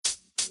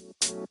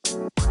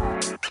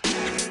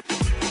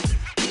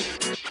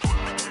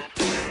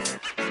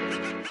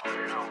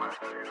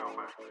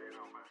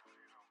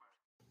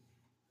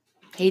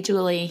Hey,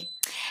 Julie.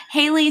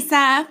 Hey,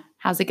 Lisa.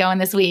 How's it going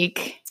this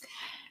week?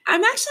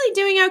 I'm actually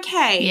doing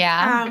okay.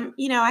 Yeah.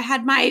 I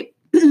had my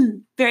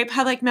very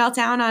public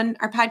meltdown on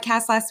our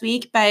podcast last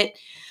week, but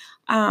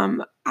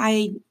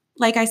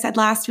like I said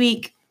last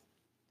week,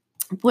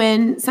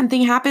 when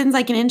something happens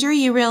like an injury,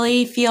 you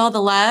really feel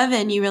the love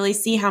and you really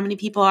see how many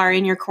people are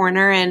in your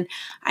corner. And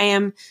I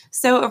am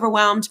so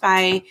overwhelmed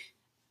by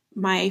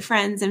my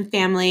friends and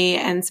family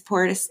and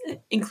support,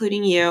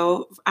 including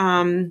you.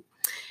 And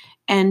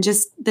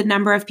just the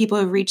number of people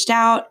who've reached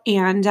out.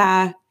 And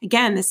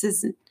again, this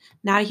is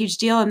not a huge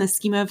deal in the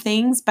scheme of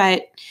things,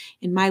 but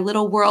in my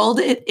little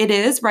world, it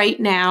is right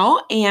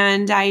now.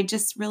 And I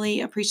just really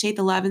appreciate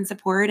the love and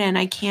support. And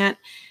I can't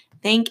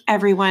thank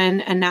everyone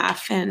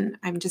enough. And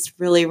I'm just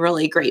really,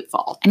 really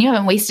grateful. And you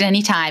haven't wasted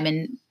any time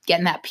in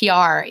getting that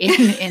PR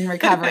in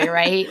recovery,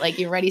 right? Like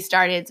you already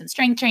started some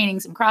strength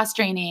training, some cross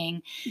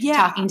training,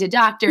 talking to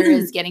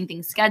doctors, getting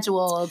things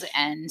scheduled.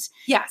 And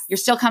yes, you're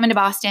still coming to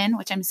Boston,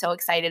 which I'm so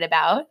excited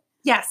about.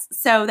 Yes.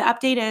 So the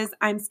update is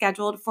I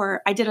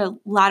did a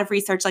lot of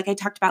research, like I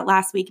talked about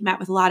last week, met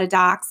with a lot of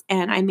docs,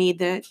 and I made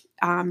the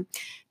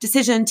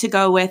decision to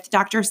go with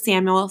Dr.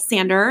 Samuel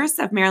Sanders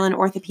of Maryland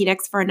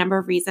Orthopedics for a number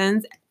of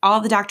reasons. All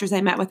the doctors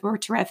I met with were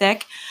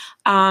terrific.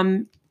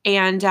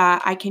 And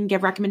I can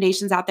give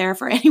recommendations out there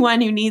for anyone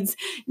who needs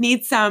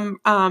some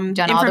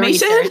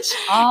information.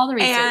 All the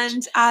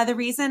research. And the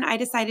reason I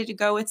decided to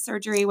go with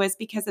surgery was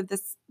because of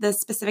the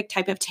specific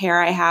type of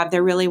tear I have.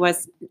 There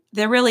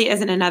really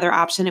isn't another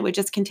option. It would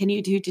just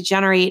continue to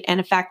degenerate and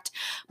affect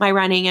my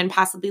running and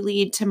possibly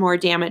lead to more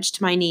damage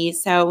to my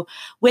knees. So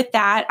with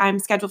that, I'm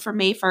scheduled for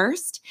May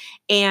 1st.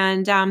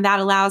 And that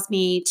allows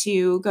me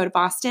to go to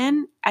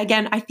Boston.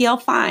 Again, I feel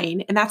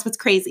fine. And that's what's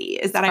crazy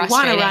is that I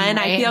want to run. Right?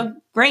 I feel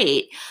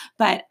great,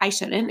 but I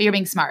shouldn't. But you're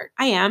being smart.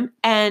 I am.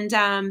 And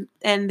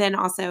then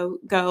also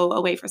go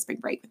away for spring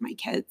break with my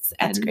kids.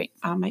 That's great.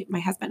 My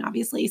husband,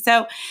 obviously.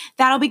 So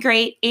that'll be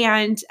great.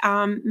 And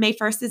May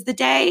 1st is the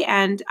day.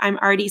 And I'm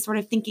already sort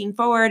of thinking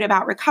forward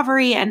about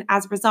recovery. And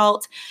as a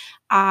result,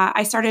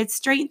 I started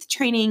strength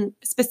training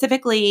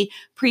specifically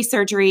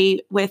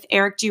pre-surgery with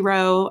Eric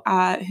Giro,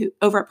 who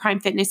over at Prime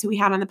Fitness, who we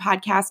had on the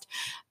podcast,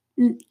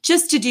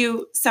 just to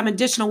do some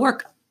additional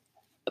work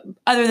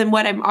other than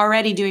what I'm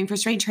already doing for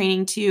strength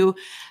training to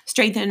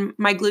strengthen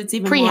my glutes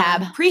even more.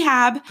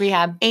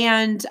 Prehab.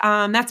 And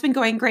that's been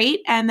going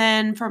great. And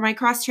then for my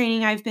cross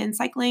training, I've been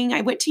cycling.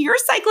 I went to your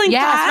cycling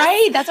class.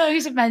 Right. That's what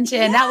we should mention.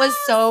 Yes. That was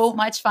so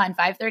much fun.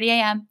 5:30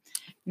 a.m.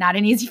 Not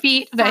an easy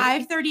feat, but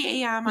 5:30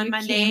 a.m. on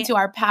Monday. Came to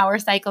our power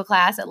cycle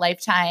class at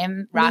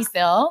Lifetime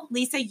Rockville.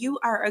 Lisa, you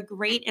are a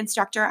great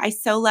instructor. I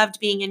so loved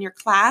being in your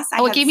class.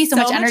 It gave me so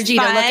much energy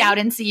to look out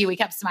and see you. We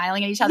kept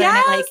smiling at each other.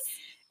 Yes.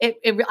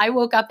 And I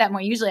woke up that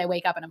morning. Usually I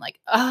wake up and I'm like,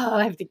 oh,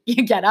 I have to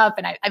get up.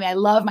 And I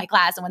love my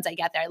class. And once I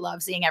get there, I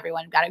love seeing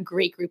everyone. We've got a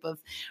great group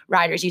of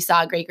riders. You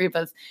saw a great group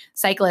of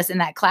cyclists in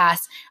that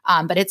class.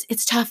 But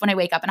it's tough when I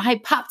wake up and I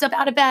popped up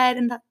out of bed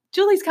and thought,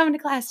 Julie's coming to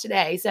class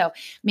today. So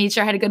made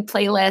sure I had a good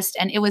playlist.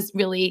 And it was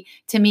really,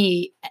 to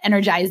me,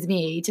 energized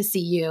me to see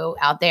you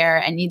out there.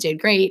 And you did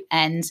great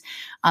and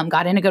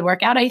got in a good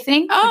workout, I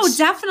think. Oh,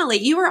 definitely.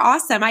 You were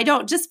awesome.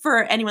 Just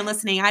for anyone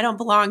listening, I don't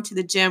belong to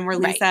the gym where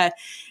Lisa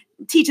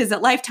teaches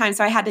at Lifetime.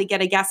 So I had to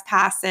get a guest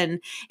pass and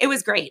it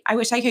was great. I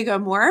wish I could go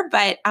more,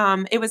 but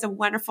it was a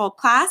wonderful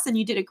class and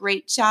you did a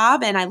great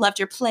job. And I loved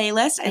your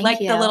playlist. I liked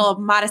the little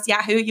Modest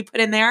Yahoo you put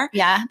in there.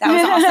 Yeah. That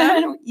was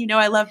awesome.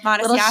 I love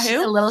Modest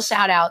Yahoo. A little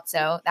shout out.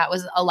 So that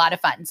was a lot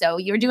of fun. So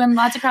you were doing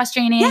lots of cross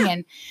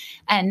training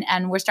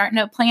and we're starting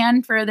to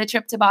plan for the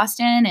trip to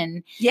Boston.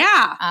 And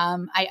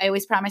I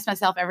always promise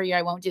myself every year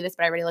I won't do this,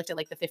 but I already looked at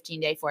the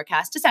 15-day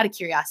forecast just out of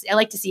curiosity. I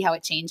like to see how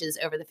it changes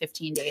over the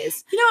 15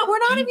 days. You know what?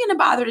 We're not even going to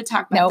bother to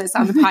talk about this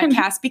on the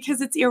podcast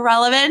because it's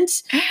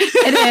irrelevant.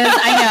 It is.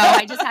 I know.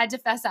 I just had to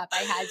fess up.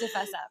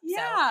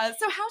 Yeah.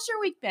 So how's your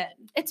week been?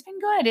 It's been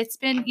good. It's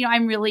been,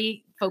 I'm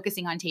really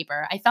focusing on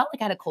taper. I felt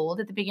like I had a cold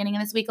at the beginning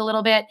of this week a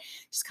little bit.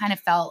 Just kind of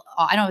felt,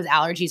 I don't know if it was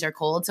allergies or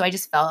cold. So I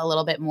just felt a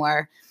little bit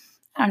more,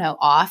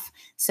 off.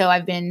 So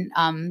I've been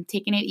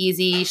taking it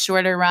easy,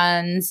 shorter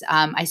runs.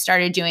 I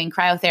started doing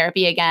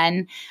cryotherapy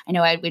again. I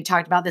know we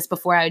talked about this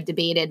before. I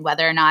debated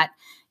whether or not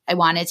I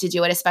wanted to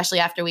do it, especially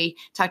after we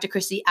talked to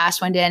Christy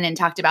Ashwindon and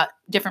talked about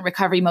different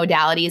recovery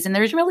modalities. And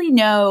there's really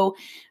no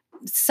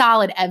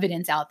solid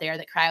evidence out there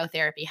that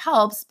cryotherapy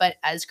helps. But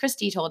as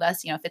Christy told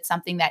us, if it's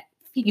something that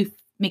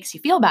makes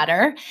you feel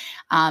better,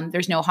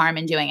 there's no harm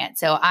in doing it.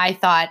 So I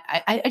thought,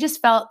 I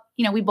just felt,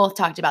 we both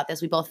talked about this.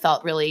 We both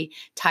felt really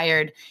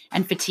tired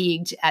and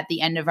fatigued at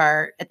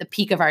the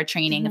peak of our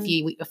training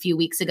a few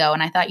weeks ago.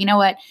 And I thought, you know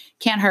what,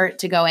 can't hurt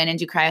to go in and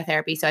do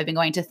cryotherapy. So I've been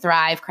going to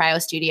Thrive Cryo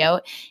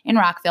Studio in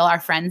Rockville, our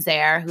friends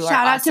there who are awesome.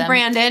 Shout out to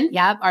Brandon.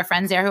 Yep. Our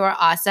friends there who are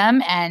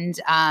awesome. And,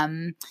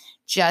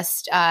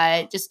 just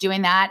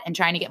doing that and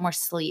trying to get more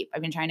sleep.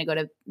 I've been trying to go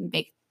to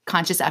make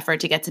conscious effort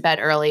to get to bed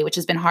early, which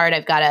has been hard.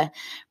 I've got a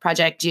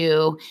project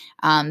due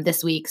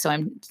this week, so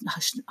I'm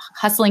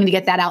hustling to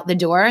get that out the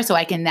door so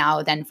I can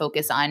now then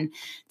focus on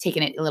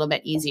taking it a little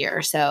bit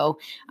easier. So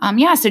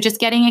so just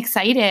getting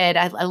excited.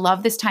 I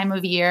love this time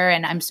of year,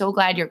 and I'm so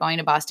glad you're going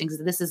to Boston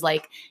because this is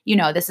like,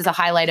 this is a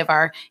highlight of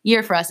our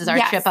year for us is our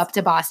trip up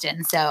to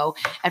Boston. So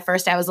at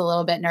first I was a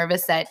little bit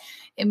nervous that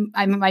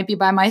I might be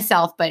by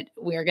myself, but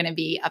we're going to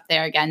be up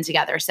there again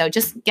together. So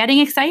just getting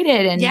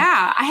excited. And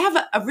yeah, I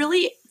have a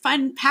really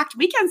fun packed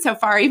weekend so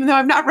far, even though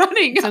I'm not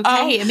running. It's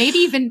okay. It may be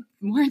even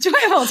more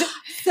enjoyable.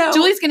 So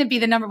Julie's going to be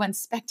the number one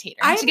spectator.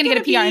 She's going to get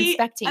a PR in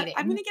spectating.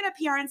 I'm going to get a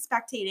PR in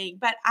spectating,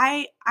 but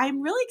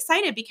I'm really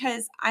excited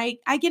because I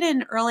get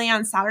in early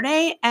on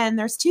Saturday, and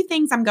there's two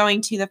things I'm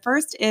going to. The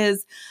first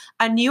is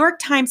a New York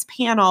Times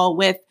panel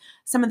with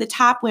some of the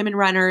top women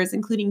runners,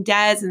 including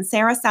Des and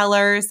Sarah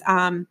Sellers,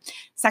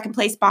 second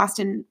place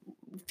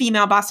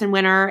female Boston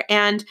winner.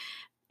 And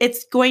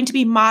it's going to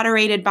be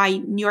moderated by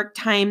New York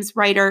Times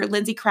writer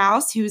Lindsay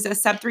Krause, who's a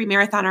sub-3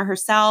 marathoner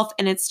herself.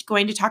 And it's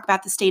going to talk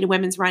about the state of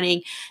women's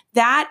running.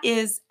 That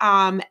is,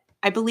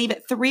 I believe,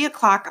 at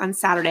 3:00 on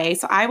Saturday.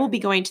 So I will be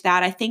going to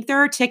that. I think there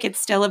are tickets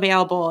still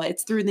available.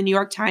 It's through the New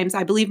York Times.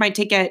 I believe my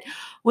ticket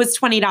was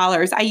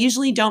 $20. I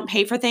usually don't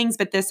pay for things,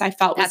 but this I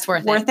felt was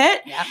worth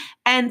it. Yeah.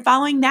 And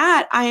following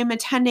that, I am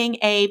attending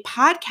a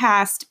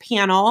podcast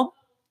panel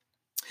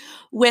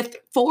with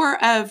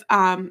four of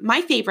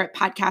my favorite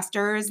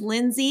podcasters: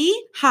 Lindsay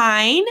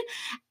Hein,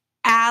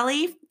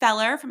 Allie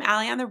Feller from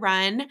Allie on the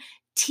Run,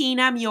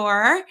 Tina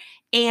Muir,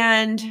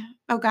 and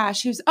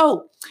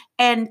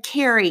and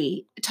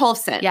Carrie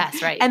Tolfson.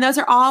 Yes, right. And those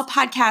are all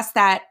podcasts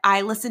that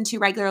I listen to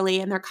regularly,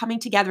 and they're coming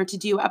together to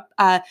do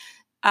a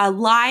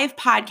live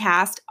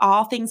podcast,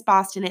 all things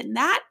Boston. And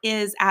that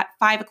is at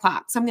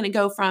 5:00. So I'm going to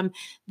go from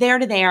there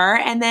to there,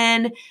 and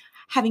then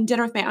having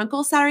dinner with my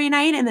uncle Saturday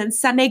night, and then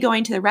Sunday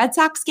going to the Red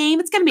Sox game.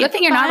 It's going to be good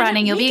thing you're not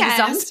running. You'll weekend.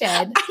 Be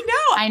exhausted.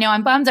 I know.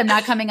 I'm bummed. I'm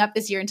not coming up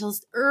this year until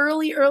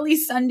early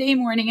Sunday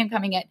morning.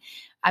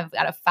 I've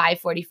got a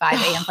 5:45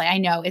 a.m. play. I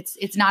know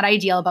it's not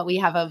ideal, but we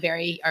have our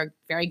very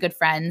good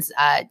friends,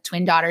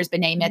 twin daughters,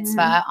 B'nai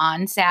Mitzvah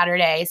on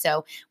Saturday.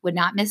 So would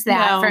not miss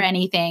that for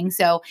anything.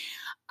 So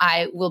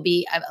I will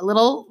be a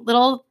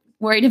little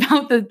worried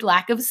about the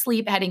lack of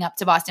sleep heading up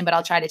to Boston, but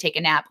I'll try to take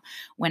a nap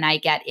when I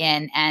get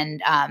in.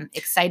 And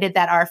excited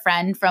that our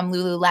friend from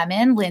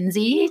Lululemon,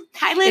 Lindsay,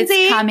 hi Lindsay,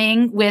 is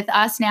coming with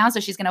us now. So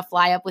she's going to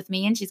fly up with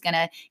me, and she's going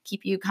to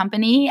keep you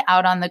company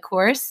out on the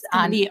course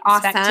on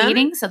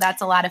spectating. So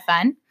that's a lot of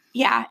fun.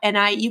 Yeah. And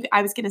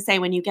I was going to say,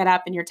 when you get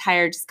up and you're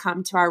tired, just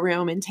come to our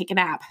room and take a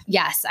nap.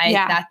 Yes.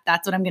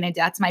 That's what I'm going to do.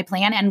 That's my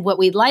plan. And what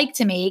we'd like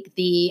to make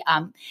the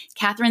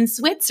Kathrine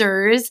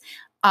Switzer's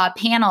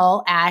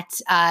panel at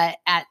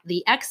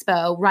the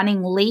expo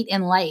running late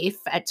in life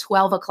at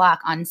 12:00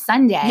 on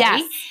Sunday.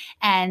 Yes.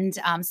 And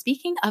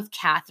speaking of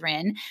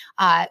Kathrine,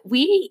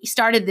 we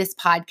started this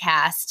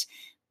podcast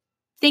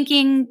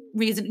thinking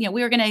we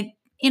were going to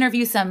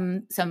interview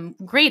some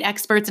great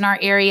experts in our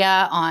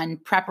area on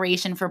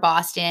preparation for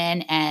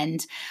Boston,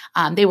 and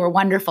they were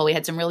wonderful. We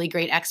had some really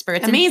great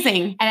experts.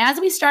 Amazing. And as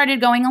we started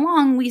going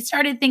along, we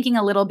started thinking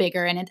a little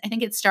bigger, and I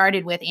think it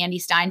started with Andy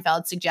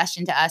Steinfeld's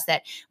suggestion to us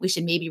that we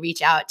should maybe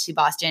reach out to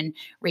Boston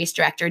race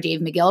director Dave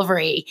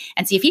McGilvery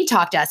and see if he'd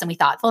talk to us. And we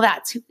thought, well,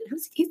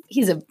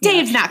 he's Dave's not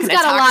going to talk to us. He's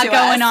got a lot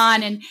going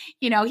on, and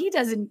he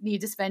doesn't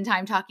need to spend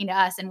time talking to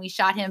us. And we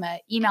shot him an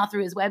email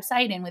through his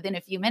website, and within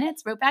a few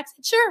minutes wrote back,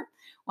 said, sure.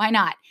 Why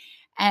not?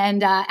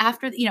 And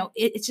after,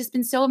 it's just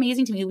been so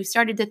amazing to me. We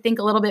started to think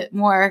a little bit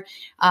more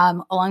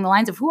along the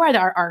lines of who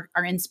are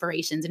our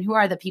inspirations and who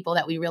are the people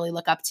that we really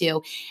look up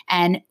to.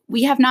 And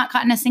we have not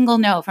gotten a single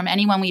no from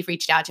anyone we've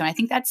reached out to. And I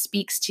think that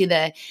speaks to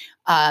the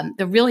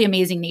really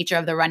amazing nature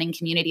of the running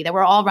community, that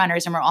we're all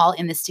runners and we're all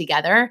in this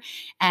together.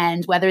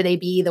 And whether they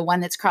be the one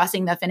that's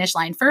crossing the finish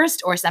line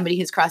first or somebody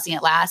who's crossing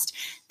it last,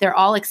 they're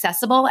all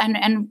accessible.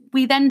 And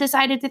we then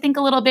decided to think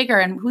a little bigger,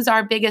 and who's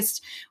our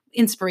biggest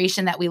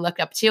inspiration that we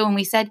look up to. And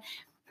we said,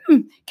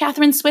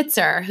 Kathrine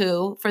Switzer,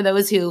 who, for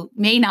those who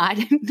may not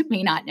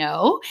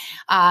know,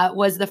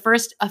 was the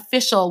first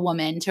official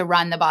woman to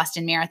run the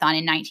Boston Marathon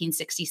in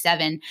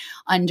 1967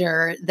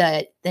 under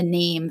the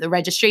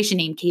registration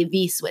name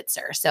KV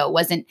Switzer. So it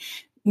wasn't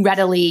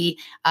readily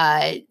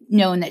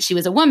known that she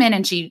was a woman,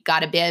 and she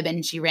got a bib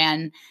and she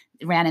ran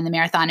in the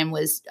marathon and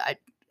was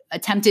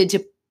attempted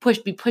to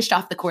be pushed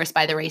off the course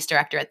by the race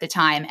director at the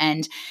time.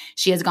 And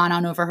she has gone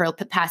on over her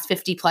past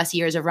 50 plus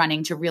years of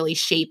running to really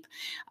shape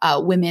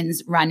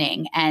women's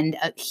running, and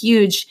a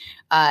huge,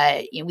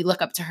 we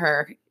look up to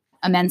her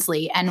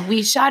immensely. And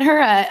we shot her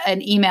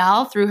an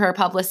email through her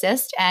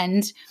publicist,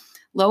 and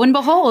lo and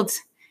behold,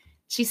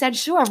 she said,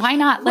 sure, why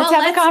not? Let's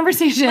have a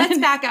conversation. Let's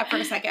back up for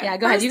a second. Yeah,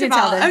 go ahead. You can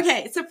tell them.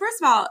 Okay. So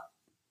first of all,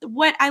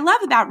 what I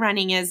love about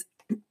running is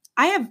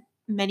I have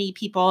many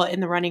people in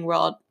the running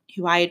world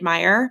who I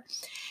admire.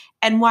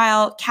 And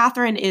while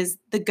Kathrine is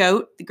the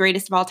GOAT, the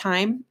greatest of all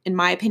time, in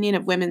my opinion,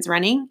 of women's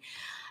running,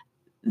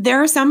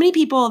 there are so many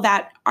people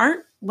that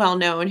aren't well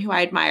known who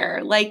I admire.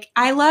 Like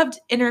I loved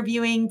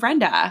interviewing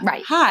Brenda.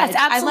 Right. Hodge. Yes,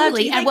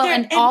 absolutely. I loved,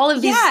 and all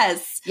of these.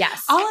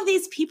 Yes. All of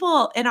these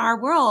people in our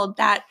world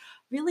that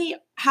really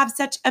have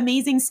such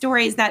amazing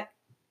stories that,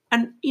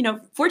 and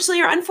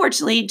fortunately or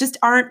unfortunately, just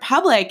aren't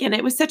public. And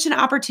it was such an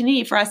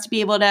opportunity for us to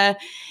be able to,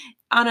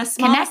 on a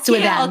small connect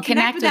scale,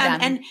 with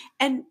them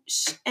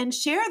and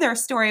share their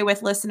story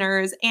with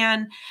listeners.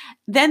 And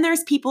then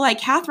there's people like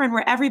Catherine,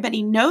 where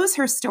everybody knows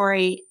her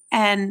story,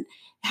 and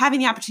having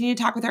the opportunity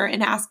to talk with her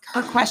and ask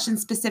her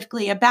questions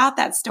specifically about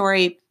that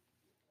story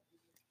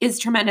is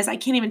tremendous. I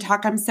can't even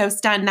talk. I'm so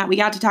stunned that we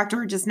got to talk to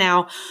her just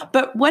now.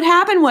 But what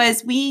happened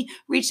was we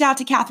reached out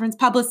to Catherine's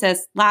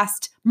publicist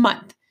last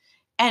month,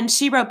 and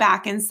she wrote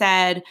back and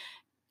said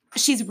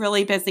she's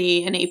really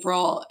busy in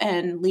April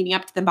and leading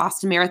up to the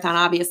Boston Marathon,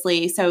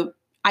 obviously. So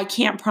I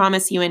can't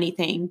promise you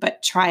anything,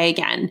 but try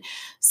again.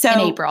 So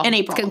in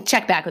April.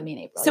 Check back with me in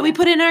April. So we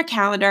put in our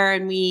calendar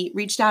and we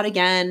reached out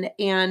again,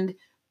 and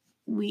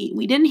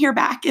we didn't hear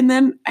back. And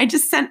then I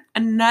just sent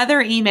another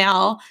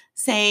email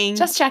saying,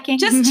 just checking.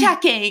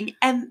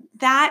 And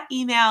that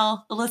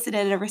email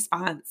elicited a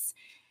response.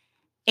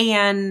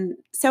 And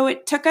so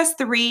it took us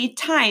 3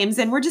 times.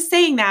 And we're just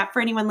saying that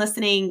for anyone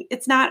listening,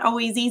 it's not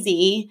always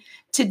easy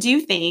to do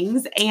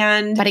things.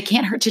 But it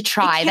can't hurt to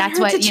try. That's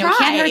what, it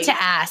can't hurt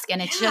to ask.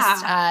 And it's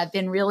just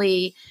been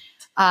really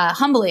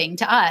humbling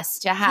to us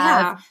to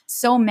have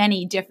so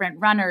many different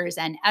runners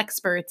and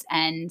experts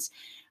and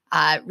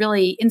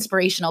really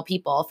inspirational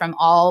people from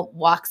all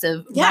walks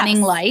of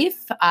running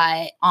life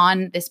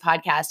on this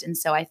podcast. And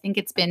so I think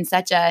it's been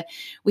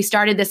we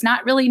started this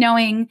not really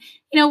knowing,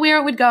 where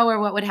it would go or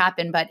what would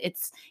happen, but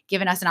it's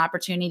given us an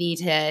opportunity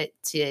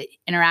to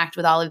interact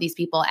with all of these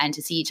people and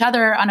to see each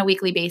other on a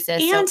weekly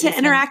basis. And to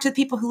interact with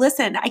people who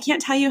listen. I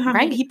can't tell you how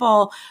many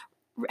people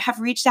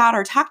have reached out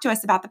or talked to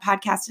us about the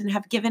podcast and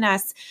have given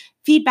us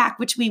feedback,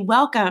 which we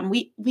welcome.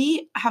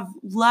 We have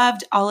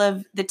loved all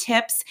of the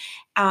tips,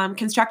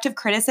 constructive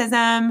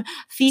criticism,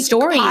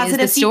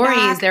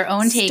 stories, their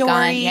own take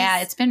on. Yeah,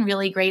 it's been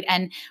really great.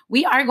 And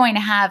we are going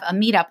to have a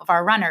meetup of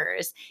our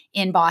runners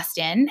in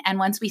Boston. And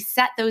once we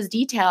set those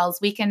details,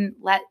 we can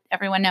let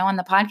everyone know on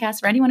the podcast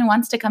for anyone who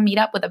wants to come meet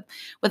up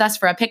with us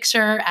for a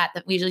picture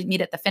we usually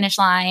meet at the finish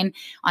line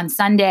on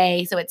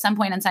Sunday. So at some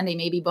point on Sunday,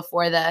 maybe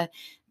before the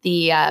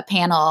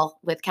panel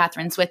with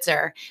Catherine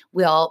Switzer,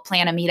 we'll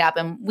plan a meetup,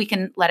 and we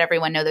can let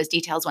everyone know those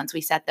details once we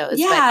set those.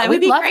 Yeah,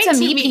 we'd love to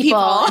meet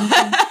people.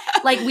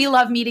 Like we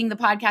love meeting the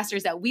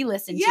podcasters that we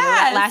listen to.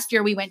 Last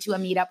year we went to a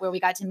meetup where we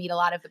got to meet a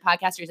lot of the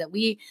podcasters that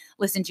we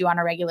listen to on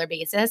a regular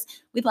basis.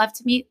 We'd love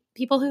to meet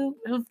people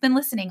who've been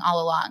listening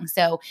all along.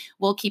 So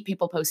we'll keep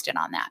people posted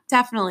on that.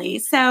 Definitely.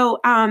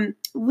 So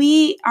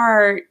we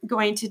are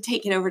going to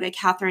take it over to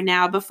Catherine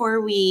now.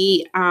 Before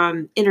we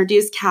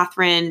introduce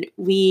Catherine,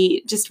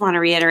 we just want to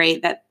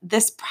reiterate that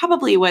this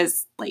probably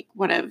was like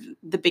one of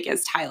the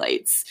biggest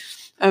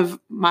highlights of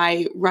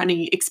my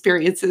running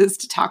experiences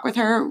to talk with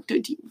her. Do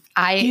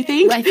you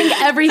think? I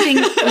think everything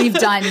we've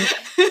done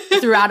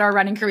throughout our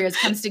running careers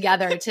comes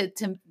together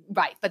to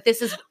right. But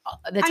this is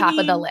the top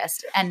of the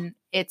list. And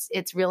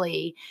it's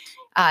really,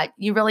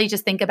 you really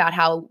just think about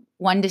how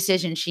one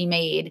decision she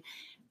made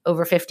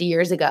over 50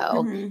 years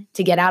ago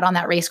to get out on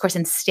that race course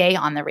and stay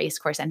on the race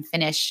course and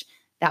finish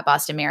that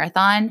Boston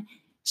Marathon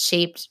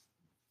shaped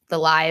the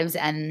lives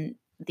and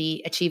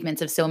the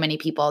achievements of so many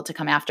people to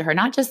come after her,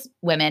 not just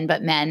women,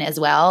 but men as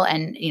well.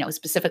 And,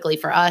 specifically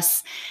for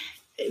us,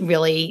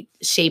 really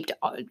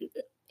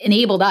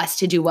enabled us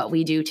to do what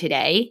we do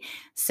today.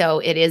 So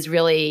it is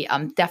really,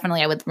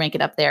 definitely, I would rank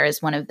it up there as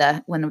one of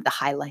the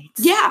highlights.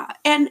 Yeah.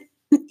 And,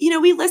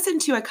 we listened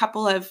to a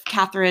couple of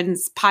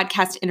Catherine's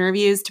podcast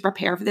interviews to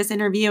prepare for this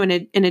interview,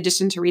 in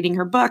addition to reading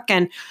her book.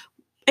 And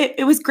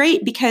it was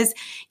great because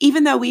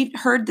even though we've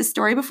heard the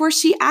story before,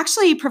 she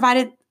actually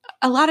provided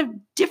a lot of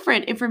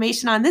different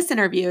information on this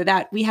interview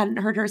that we hadn't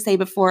heard her say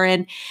before.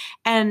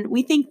 And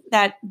we think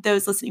that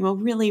those listening will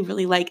really,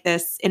 really like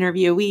this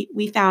interview.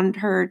 We found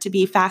her to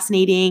be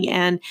fascinating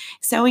and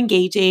so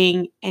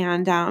engaging.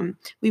 And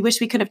we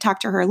wish we could have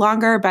talked to her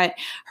longer, but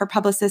her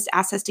publicist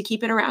asked us to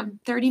keep it around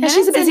 30 minutes.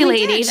 She's a busy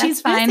lady. She's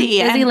fine.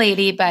 Busy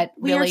lady, but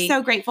we are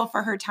so grateful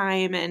for her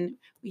time. And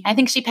I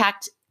think she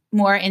packed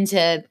more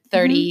into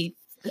 30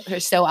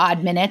 or so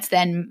odd minutes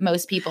than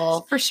most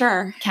people for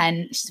sure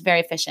can. She's very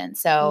efficient.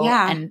 So,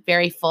 and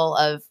very full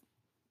of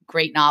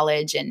great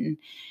knowledge and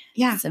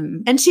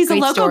and she's a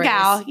local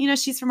gal.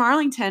 She's from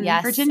Arlington,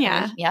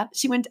 Virginia. Yep.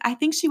 I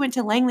think she went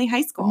to Langley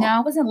High School.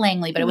 No, it wasn't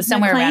Langley, but it was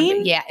somewhere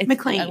around. Yeah.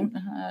 McLean.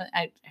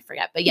 I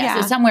forget, but yes, it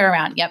was somewhere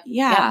around. Yep.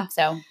 Yeah.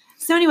 Yep.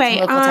 So anyway,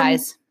 local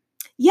ties.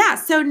 Yeah.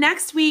 So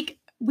next week,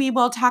 we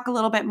will talk a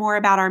little bit more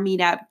about our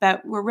meetup,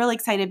 but we're really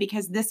excited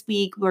because this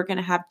week we're going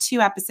to have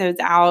 2 episodes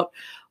out.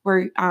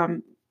 We're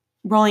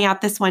rolling out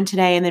this one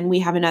today, and then we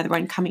have another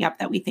one coming up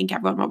that we think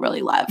everyone will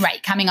really love.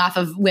 Right. Coming off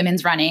of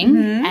women's running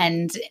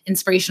and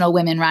inspirational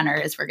women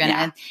runners, we're going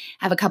to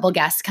have a couple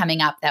guests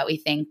coming up that we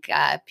think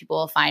people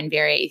will find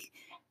very,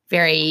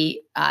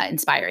 very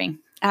inspiring.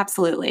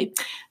 Absolutely.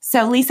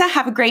 So Lisa,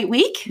 have a great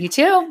week. You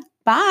too.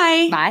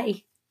 Bye.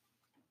 Bye.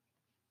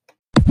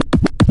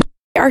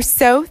 are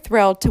so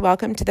thrilled to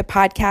welcome to the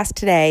podcast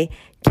today,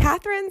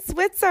 Kathrine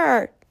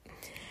Switzer.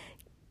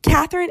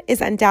 Kathrine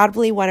is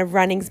undoubtedly one of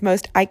running's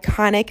most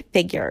iconic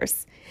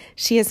figures.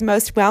 She is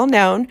most well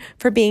known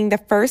for being the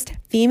first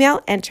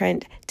female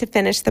entrant to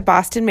finish the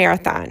Boston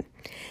Marathon.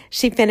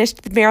 She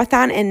finished the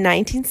marathon in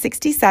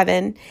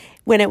 1967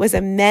 when it was a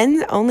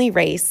men's-only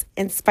race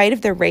in spite of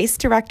the race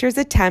director's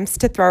attempts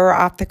to throw her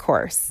off the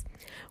course.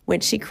 When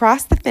she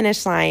crossed the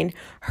finish line,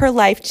 her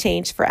life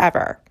changed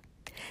forever.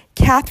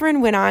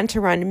 Kathrine went on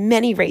to run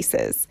many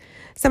races.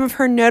 Some of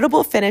her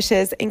notable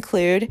finishes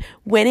include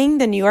winning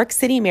the New York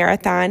City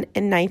Marathon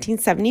in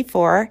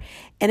 1974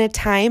 in a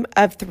time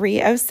of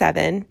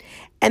 3:07,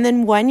 and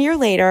then 1 year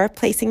later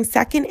placing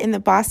second in the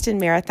Boston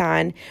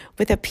Marathon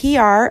with a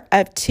PR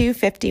of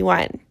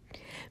 2:51.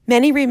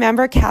 Many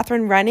remember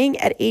Kathrine running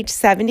at age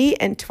 70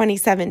 in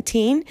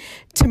 2017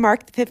 to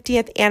mark the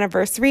 50th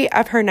anniversary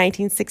of her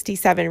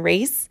 1967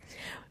 race.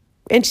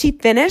 And she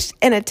finished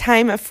in a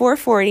time of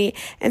 4:40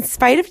 in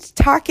spite of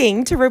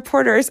talking to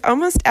reporters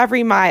almost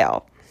every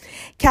mile.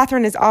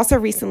 Kathrine has also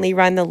recently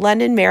run the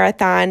London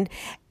Marathon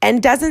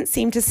and doesn't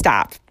seem to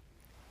stop.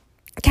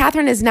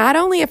 Kathrine is not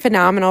only a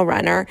phenomenal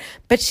runner,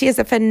 but she is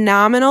a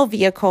phenomenal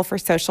vehicle for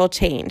social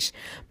change.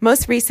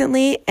 Most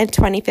recently, in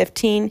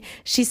 2015,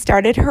 she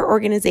started her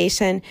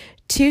organization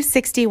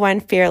 261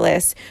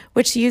 Fearless,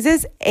 which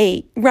uses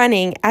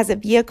running as a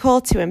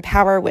vehicle to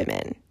empower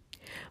women.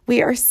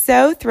 We are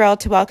so thrilled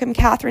to welcome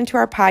Kathrine to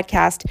our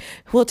podcast,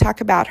 who will talk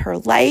about her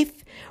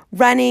life,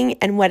 running,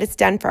 and what it's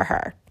done for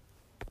her.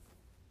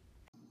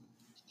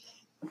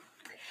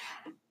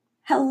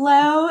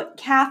 Hello,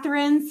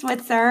 Kathrine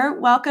Switzer.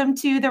 Welcome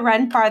to the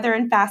Run Farther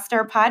and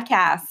Faster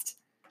podcast.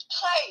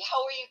 Hi,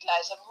 how are you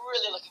guys? I'm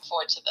really looking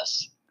forward to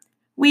this.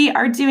 We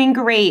are doing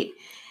great.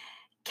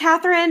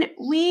 Kathrine,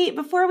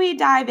 before we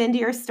dive into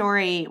your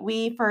story,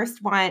 we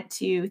first want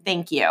to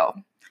thank you.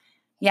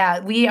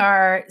 Yeah, we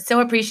are so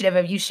appreciative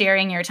of you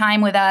sharing your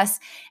time with us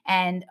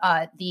and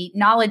the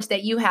knowledge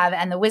that you have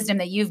and the wisdom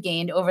that you've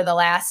gained over the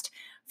last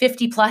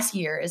 50 plus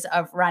years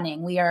of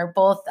running. We are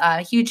both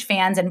huge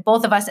fans, and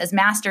both of us as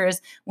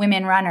masters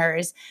women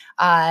runners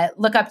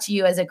look up to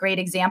you as a great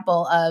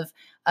example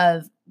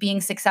of being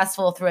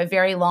successful through a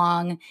very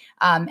long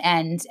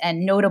and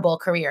notable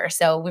career.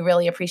 So we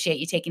really appreciate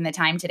you taking the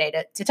time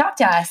today to talk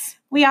to us.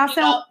 We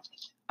also...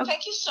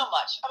 Thank you so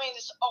much. I mean,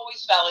 it's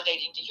always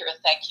validating to hear a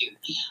thank you.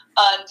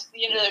 And,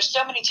 there's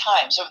so many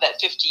times over that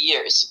 50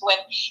 years when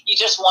you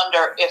just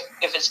wonder if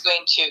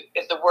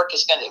the work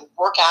is going to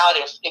work out,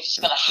 if it's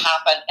going to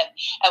happen.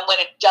 And when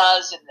it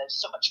does, and there's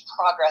so much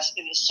progress,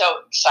 it is so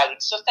exciting.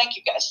 So thank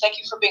you guys. Thank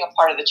you for being a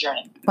part of the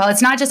journey. Well,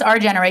 it's not just our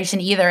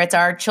generation either. It's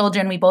our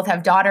children. We both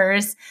have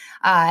daughters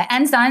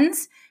and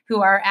sons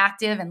who are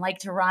active and like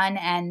to run,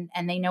 and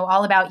they know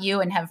all about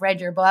you and have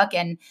read your book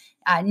and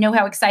know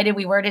how excited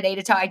we were today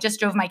to talk. I just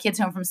drove my kids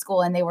home from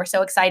school and they were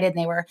so excited, and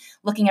they were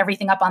looking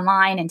everything up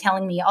online and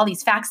telling me all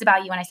these facts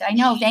about you. And I said, I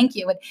know, thank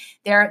you. But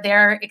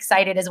they're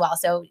excited as well.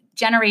 So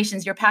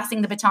generations, you're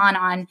passing the baton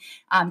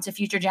on to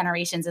future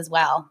generations as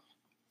well.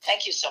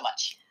 Thank you so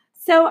much.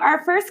 So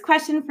our first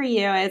question for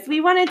you is,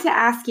 we wanted to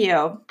ask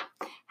you,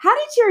 how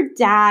did your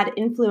dad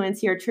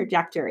influence your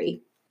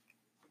trajectory?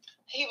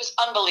 He was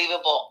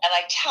unbelievable. And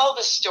I tell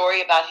the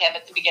story about him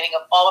at the beginning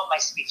of all of my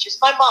speeches.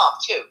 My mom,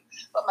 too.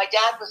 But my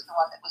dad was the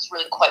one that was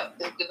really quite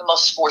the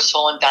most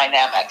forceful and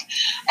dynamic.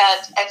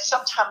 And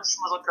sometimes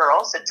little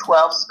girls, at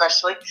 12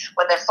 especially,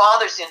 when their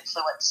fathers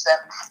influence them,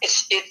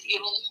 you're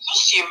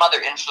used to your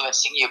mother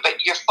influencing you,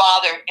 but your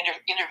father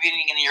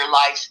intervening in your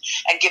life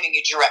and giving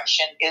you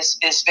direction is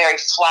very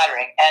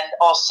flattering and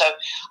also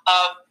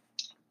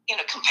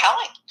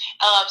compelling.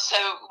 So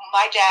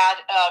my dad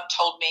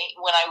told me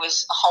when I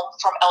was home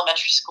from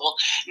elementary school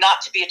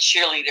not to be a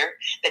cheerleader,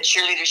 that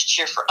cheerleaders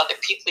cheer for other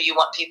people. You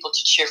want people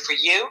to cheer for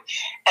you,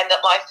 and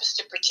that life was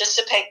to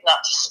participate, not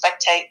to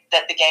spectate,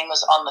 that the game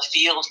was on the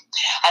field.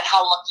 And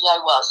how lucky I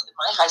was in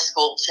my high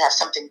school to have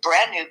something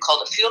brand new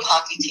called a field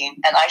hockey team,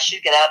 and I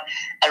should get out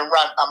and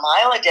run a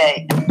mile a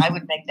day, and I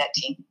would make that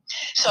team.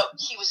 So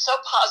he was so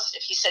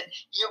positive. He said,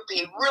 you'll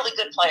be a really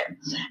good player.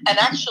 And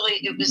actually,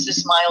 it was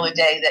this mile a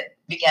day that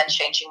began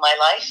changing my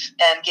life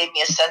and gave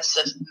me a sense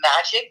of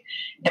magic,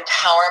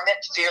 empowerment,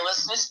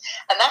 fearlessness.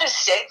 And that has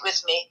stayed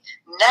with me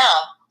now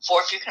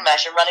for, if you can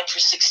imagine, running for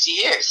 60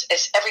 years.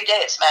 Every day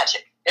it's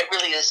magic. It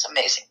really is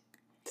amazing.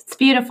 It's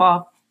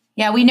beautiful.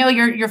 Yeah, we know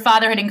your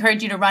father had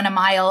encouraged you to run a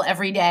mile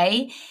every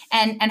day.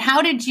 And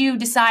how did you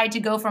decide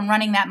to go from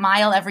running that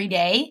mile every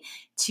day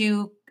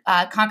to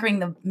conquering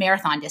the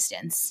marathon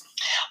distance?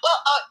 Well,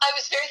 I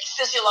was very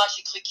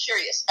physiologically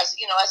curious. As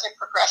I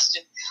progressed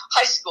in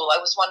high school, I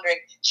was wondering,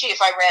 gee,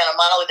 if I ran a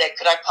mile a day,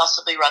 could I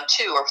possibly run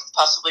 2 or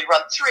possibly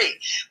run 3?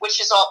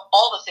 Which is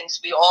all the things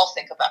we all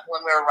think about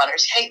when we're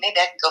runners. Hey, maybe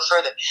I can go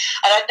further.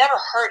 And I'd never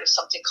heard of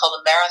something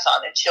called a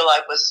marathon until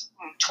I was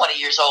 20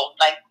 years old,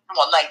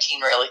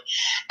 19 really.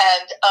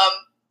 And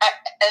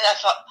I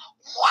thought,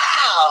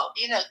 wow,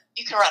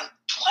 you can run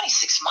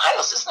 26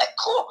 miles. Isn't that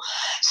cool?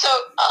 So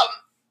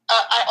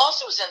I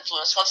also was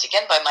influenced once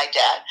again by my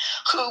dad,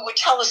 who would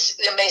tell us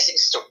amazing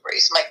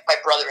stories, my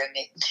brother and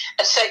me,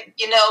 and say,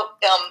 in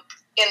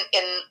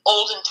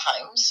olden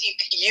times,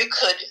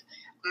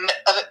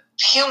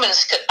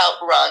 humans could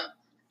outrun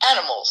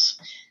animals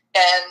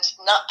and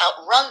not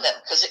outrun them,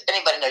 because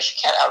anybody knows you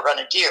can't outrun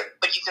a deer,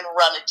 but you can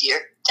run a deer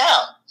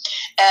down.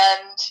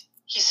 And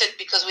he said,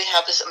 because we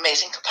have this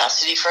amazing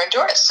capacity for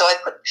endurance. So I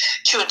put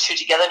 2 and 2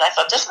 together, and I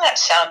thought, doesn't that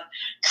sound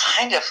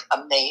kind of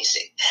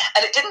amazing?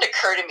 And it didn't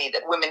occur to me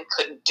that women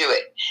couldn't do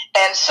it.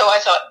 And so I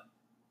thought,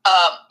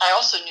 I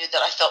also knew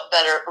that I felt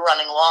better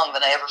running long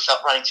than I ever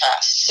felt running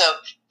fast. So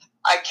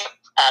I kept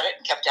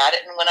at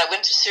it. And when I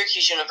went to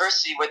Syracuse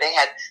University, where they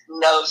had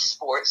no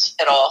sports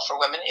at all for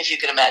women, if you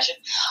could imagine,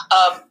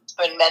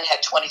 when men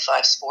had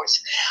 25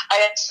 sports,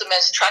 I asked the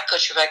men's track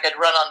coach if I could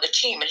run on the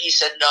team. And he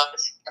said, no,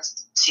 it's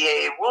against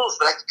CAA rules,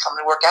 but I could come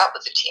and work out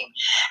with the team.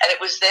 And it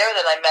was there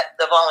that I met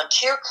the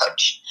volunteer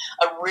coach,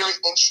 a really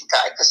ancient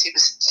guy, because he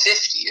was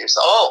 50 years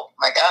old.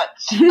 My God.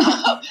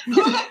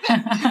 Who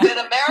had been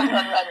a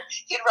marathon runner.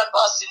 He had run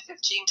Boston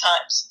 15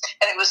 times.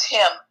 And it was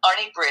him,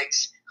 Arnie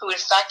Briggs, who in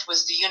fact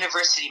was the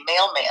university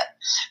mailman,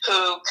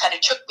 who kind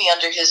of took me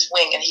under his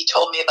wing, and he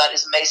told me about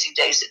his amazing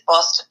days at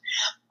Boston.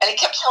 And he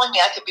kept telling me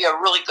I could be a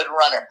really good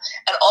runner.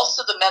 And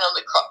also the men on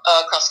the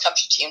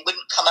cross-country team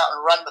wouldn't come out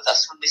and run with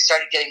us when we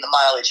started getting the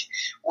mileage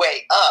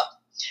way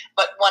up.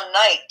 But one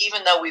night,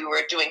 even though we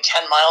were doing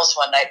 10 miles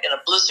one night in a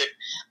blizzard,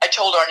 I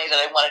told Arnie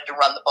that I wanted to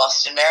run the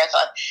Boston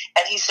Marathon.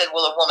 And he said,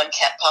 well, a woman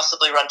can't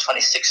possibly run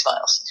 26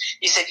 miles.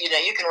 He said, you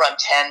can run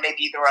 10,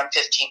 maybe you can run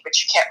 15, but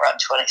you can't run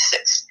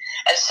 26.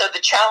 And so the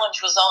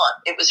challenge was on.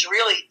 It was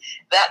really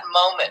that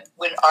moment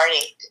when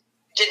Arnie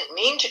didn't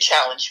mean to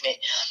challenge me,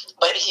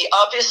 but he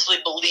obviously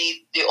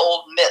believed the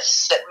old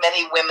myths that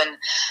many women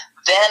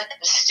then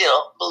and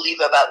still believe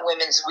about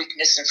women's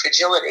weakness and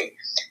fragility,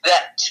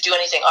 that to do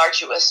anything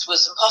arduous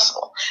was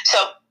impossible. So,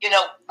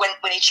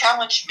 when he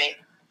challenged me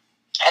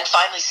and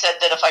finally said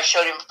that if I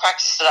showed him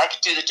practice that I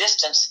could do the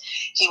distance,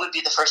 he would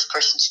be the first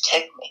person to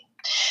take me.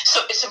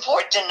 So it's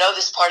important to know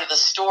this part of the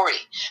story,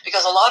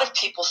 because a lot of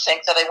people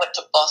think that I went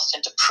to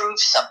Boston to prove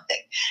something.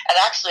 And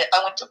actually,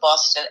 I went to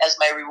Boston as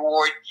my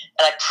reward,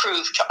 and I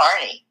proved to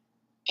Arnie,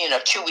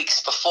 2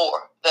 weeks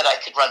before, that I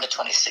could run the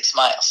 26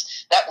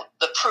 miles.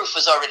 The proof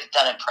was already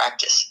done in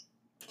practice.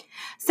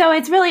 So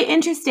it's really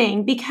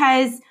interesting,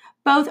 because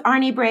both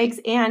Arnie Briggs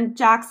and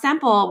Jock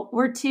Semple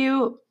were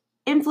 2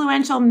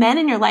 influential men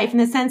in your life, in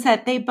the sense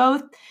that they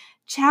both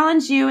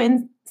challenged you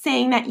in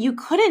saying that you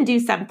couldn't do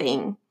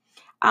something.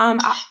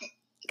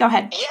 Go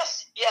ahead.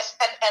 Yes.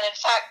 And in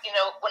fact,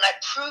 when I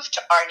proved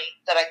to Arnie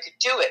that I could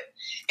do it,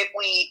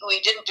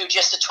 we didn't do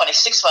just the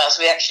 26 miles.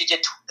 We actually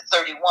did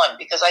 31,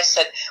 because I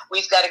said,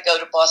 we've got to go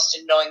to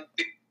Boston knowing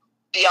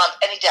beyond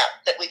any doubt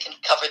that we can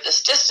cover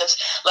this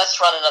distance. Let's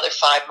run another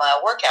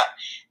 5-mile workout.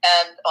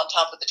 And on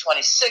top of the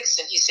 26,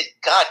 and he said,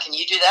 God, can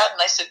you do that?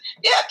 And I said,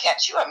 yeah,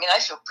 can't you? I mean, I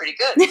feel pretty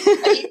good.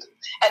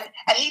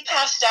 and he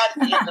passed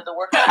out at the end of the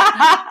workout.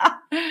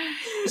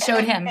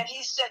 Showed him. And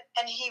he said,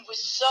 and he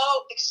was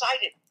so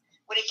excited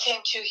when he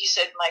came to. He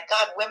said, my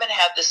God, women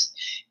have this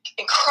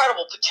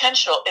incredible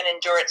potential in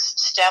endurance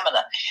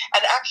stamina.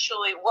 And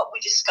actually what we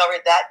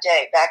discovered that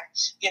day back,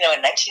 in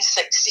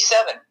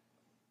 1967,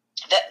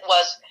 that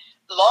was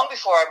long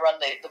before I run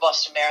the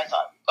Boston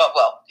Marathon,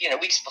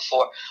 weeks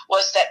before,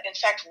 was that, in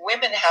fact,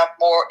 women have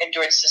more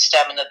endurance and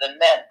stamina than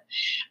men.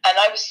 And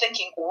I was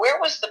thinking, where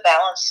was the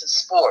balance in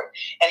sport?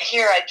 And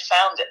here I'd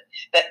found it,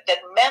 that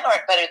men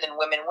aren't better than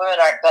women, women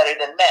aren't better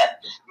than men.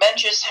 Men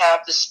just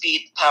have the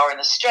speed, the power, and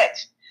the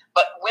strength.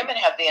 But women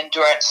have the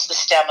endurance, the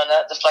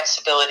stamina, the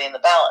flexibility, and the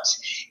balance.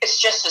 It's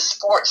just that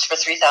sports for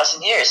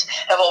 3,000 years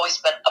have always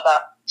been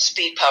about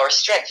speed, power,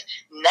 strength.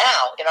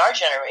 Now, in our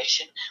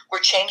generation, we're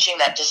changing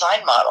that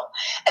design model.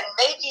 And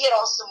maybe it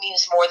also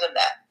means more than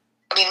that.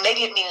 I mean,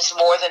 maybe it means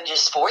more than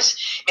just sports.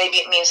 Maybe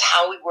it means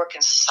how we work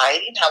in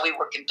society and how we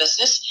work in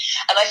business.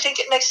 And I think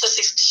it makes us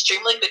an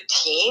extremely good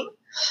team,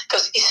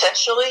 because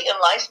essentially in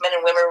life, men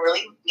and women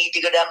really need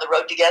to go down the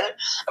road together.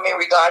 I mean,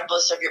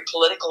 regardless of your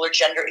political or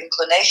gender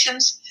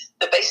inclinations,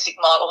 the basic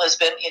model has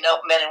been,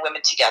 men and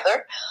women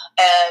together.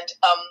 And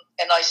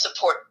I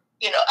support,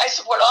 I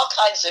support all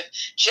kinds of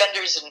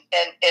genders and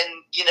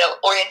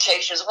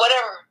orientations,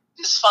 whatever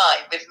is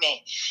fine with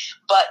me.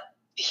 But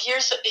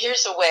here's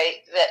a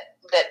way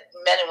that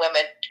men and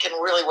women can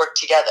really work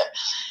together.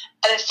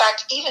 And in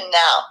fact, even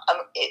now,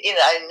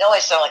 I know I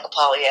sound like a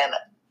Pollyanna,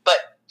 but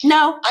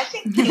no, I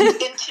think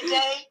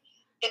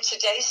in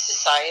today's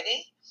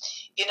society,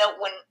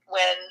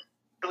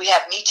 when we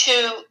have Me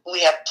Too,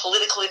 we have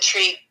political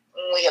intrigue,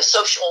 we have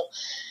social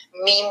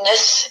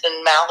meanness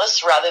and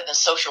malice rather than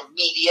social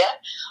media,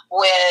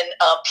 when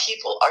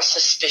people are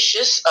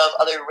suspicious of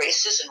other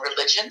races and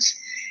religions,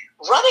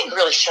 running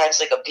really shines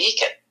like a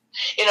beacon.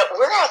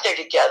 We're out there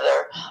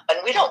together, and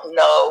we don't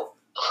know,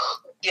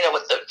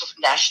 what the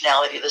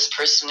nationality of this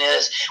person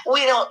is.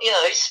 We don't,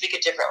 they speak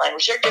a different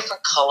language. They're a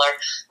different color.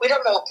 We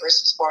don't know a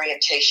person's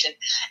orientation.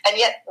 And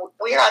yet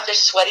we're out there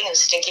sweating and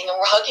stinking, and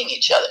we're hugging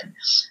each other. And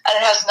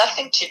it has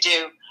nothing to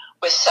do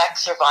with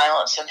sex or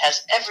violence, and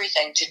has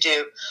everything to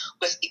do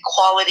with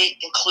equality,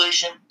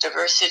 inclusion,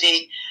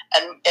 diversity,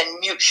 and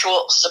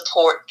mutual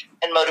support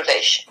and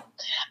motivation.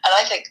 And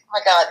I think, oh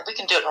my God, we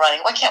can do it in running.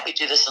 Why can't we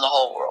do this in the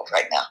whole world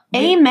right now?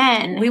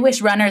 Amen. We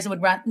wish runners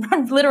would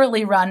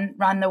literally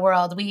run the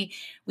world. We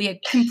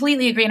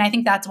completely agree, and I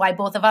think that's why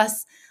both of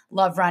us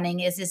love running.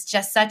 Is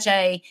just such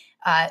a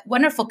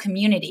wonderful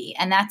community,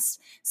 and that's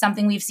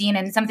something we've seen,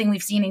 and something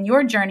we've seen in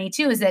your journey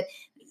too. Is that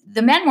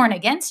the men weren't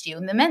against you,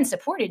 and the men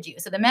supported you.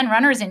 So the men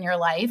runners in your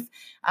life,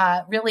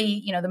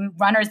 really, the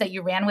runners that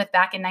you ran with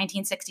back in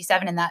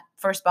 1967 in that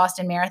first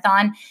Boston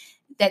Marathon,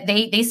 that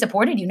they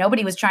supported you.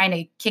 Nobody was trying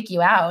to kick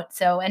you out.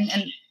 So and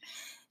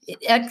it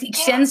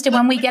extends to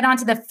when we get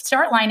onto the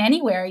start line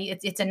anywhere.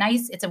 It's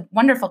a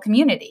wonderful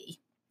community.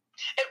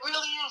 It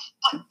really is.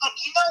 But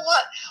you know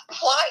what?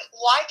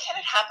 Why can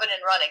it happen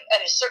in running?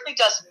 And it certainly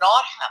does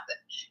not happen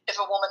if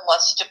a woman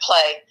wants to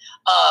play,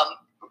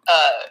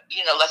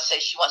 let's say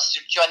she wants to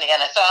join the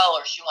NFL,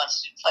 or she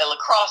wants to play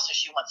lacrosse, or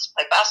she wants to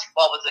play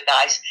basketball with the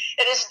guys.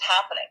 It isn't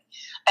happening.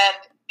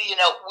 And,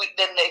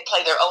 then they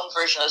play their own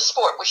version of the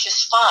sport, which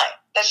is fine.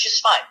 That's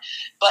just fine.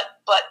 But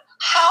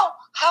how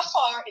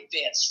far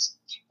advanced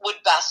would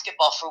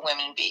basketball for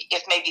women be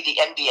if maybe the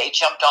NBA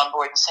jumped on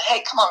board and said,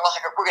 hey, come on,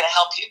 we're going to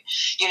help you.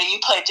 You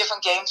play a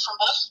different game from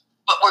us,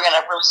 but we're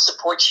going to really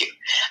support you.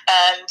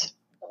 And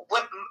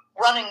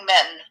running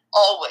men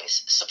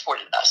always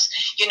supported us.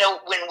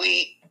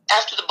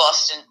 After the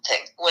Boston thing,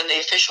 when the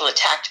official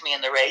attacked me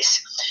in the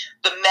race,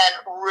 the men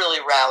really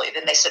rallied,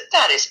 and they said,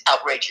 that is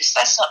outrageous.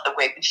 That's not the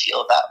way we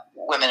feel about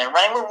women in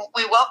running.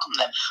 We welcome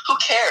them. Who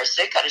cares?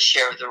 They've got a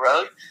share of the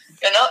road,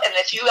 and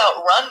if you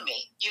outrun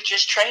me, you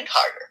just trained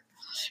harder.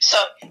 So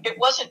it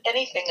wasn't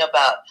anything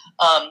about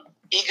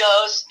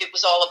egos. It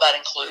was all about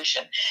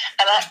inclusion.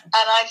 And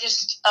I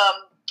just,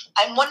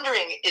 I'm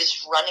wondering,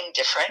 is running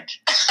different?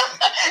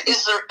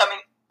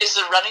 Is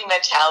the running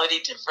mentality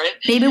different?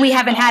 Maybe we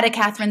haven't had a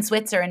Catherine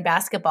Switzer in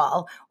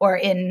basketball or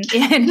in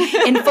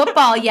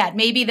football yet.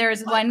 Maybe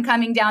there's one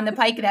coming down the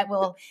pike that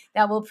will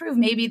prove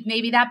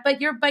maybe that.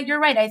 But you're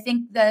right. I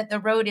think the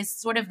road is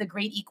sort of the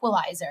great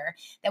equalizer,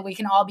 that we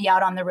can all be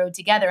out on the road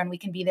together, and we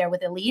can be there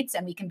with elites,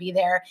 and we can be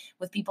there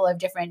with people of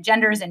different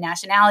genders and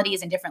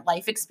nationalities and different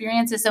life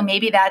experiences. So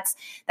maybe that's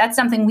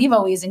something we've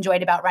always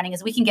enjoyed about running,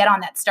 is we can get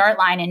on that start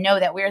line and know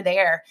that we're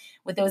there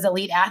with those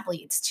elite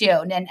athletes too.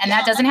 And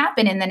that doesn't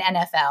happen in the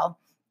NFL.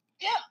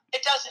 Yeah, it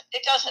doesn't.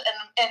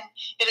 And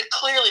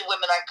clearly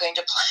women aren't going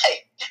to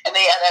play in the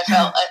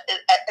NFL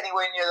at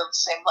anywhere near the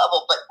same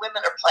level, but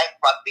women are playing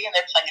rugby, and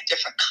they're playing a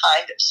different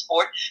kind of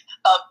sport.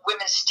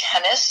 Women's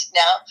tennis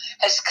now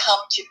has come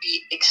to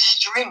be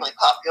extremely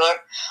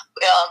popular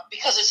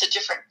because it's a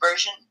different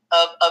version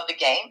of the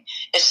game.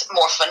 It's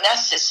more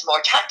finesse, it's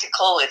more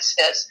tactical, it's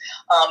as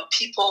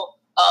people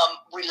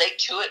relate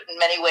to it in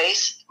many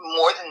ways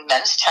more than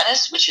men's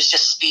tennis, which is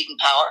just speed and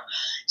power.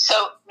 So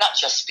not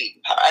just speed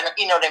and power.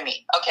 You know what I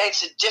mean? Okay,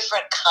 it's a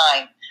different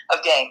kind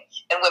of game,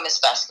 and women's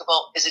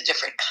basketball is a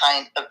different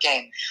kind of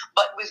game.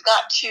 But we've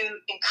got to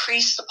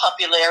increase the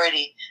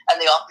popularity and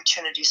the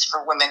opportunities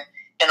for women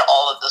in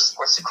all of the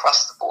sports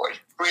across the board.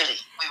 Really,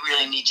 we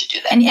really need to do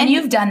that. And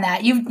you've done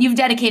that. You've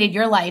dedicated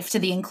your life to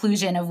the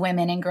inclusion of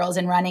women and girls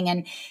in running,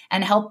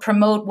 and help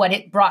promote what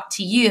it brought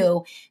to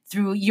you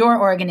through your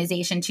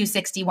organization,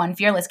 261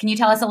 Fearless. Can you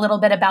tell us a little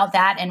bit about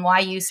that and why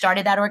you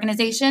started that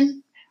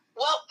organization?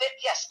 Well,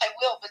 yes, I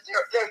will. But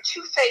there are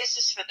two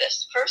phases for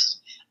this.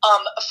 First,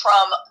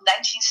 from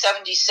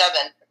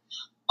 1977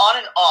 on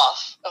and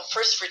off,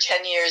 first for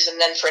 10 years and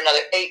then for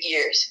another 8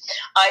 years,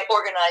 I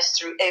organized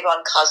through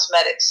Avon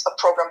Cosmetics a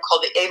program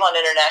called the Avon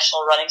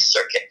International Running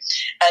Circuit.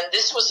 And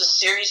this was a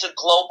series of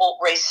global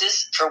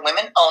races for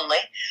women only.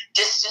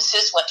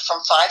 Distances went from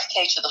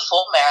 5K to the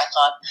full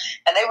marathon,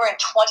 and they were in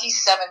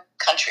 27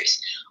 countries,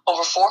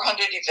 over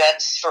 400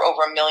 events for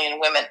over 1 million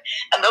women.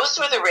 And those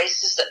were the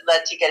races that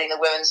led to getting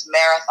the women's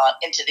marathon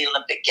into the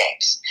Olympic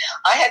Games.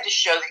 I had to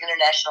show the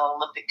International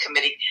Olympic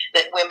Committee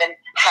that women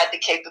had the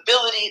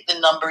capability, the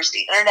numbers,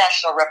 the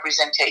international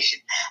representation,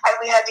 and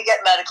we had to get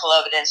medical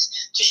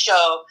evidence to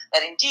show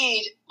that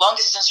indeed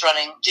long-distance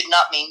running did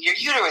not mean your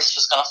uterus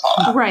was going to fall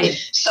out. Right.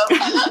 So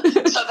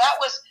that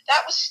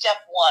was step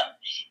one,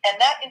 and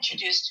that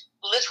introduced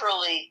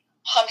literally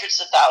hundreds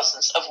of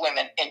thousands of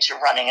women into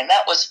running, and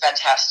that was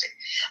fantastic.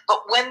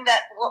 But when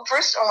that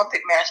first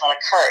Olympic marathon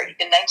occurred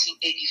in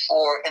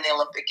 1984 in the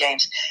Olympic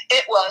Games,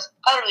 it was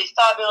utterly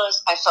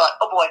fabulous. I thought,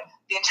 oh boy,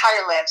 the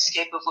entire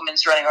landscape of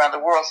women's running around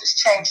the world has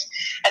changed.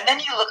 And then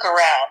you look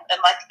around,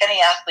 and like any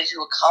athlete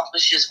who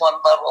accomplishes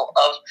one level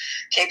of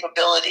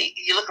capability,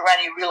 you look around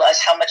and you realize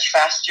how much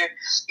faster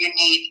you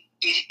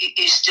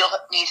still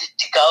need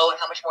to go, and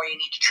how much more you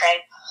need to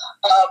train.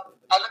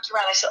 I looked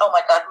around and I said, oh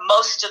my God,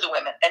 most of the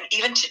women, and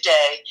even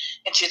today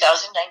in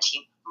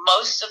 2019,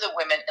 most of the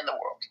women in the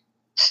world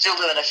still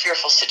live in a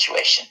fearful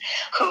situation,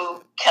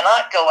 who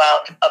cannot go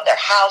out of their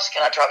house,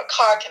 cannot drive a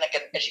car, cannot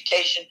get an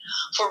education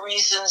for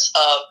reasons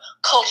of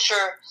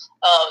culture,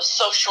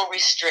 social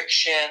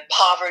restriction,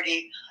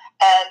 poverty.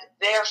 and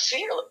they're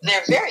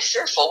very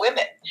fearful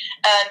women.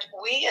 And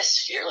we as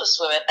fearless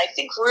women, I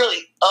think,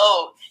 really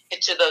owe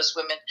it to those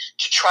women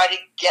to try to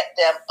get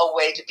them a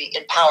way to be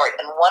empowered.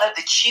 And one of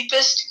the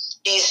cheapest,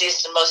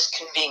 easiest, and most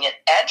convenient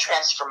and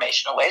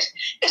transformational ways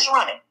is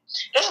running.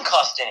 It doesn't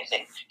cost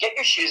anything. Get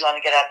your shoes on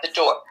and get out the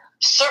door.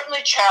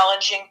 Certainly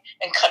challenging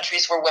in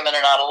countries where women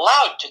are not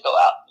allowed to go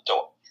out the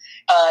door.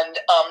 And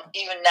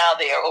even now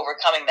they are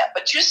overcoming that.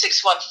 But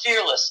 261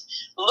 Fearless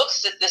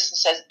looks at this and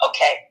says,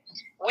 okay,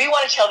 we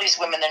want to tell these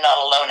women they're not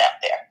alone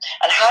out there.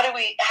 And how do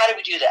we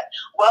do that?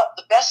 Well,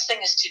 the best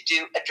thing is to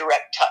do a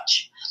direct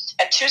touch.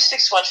 And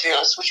 261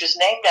 Fearless, which was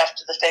named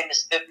after the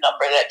famous bib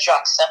number that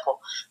Jacques Semple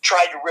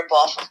tried to rip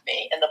off of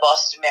me in the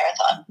Boston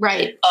Marathon,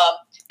 right,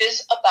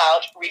 is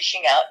about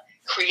reaching out,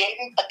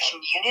 creating a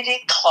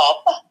community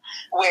club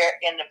where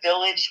in a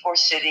village or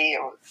city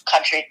or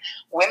country,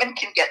 women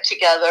can get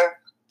together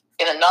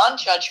in a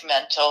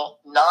non-judgmental,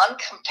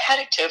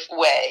 non-competitive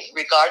way,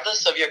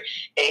 regardless of your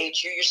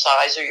age or your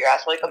size or your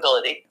athletic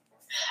ability,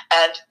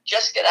 and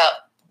just get out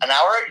an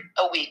hour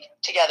a week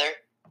together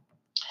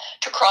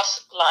to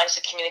cross lines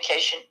of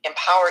communication,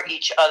 empower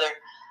each other,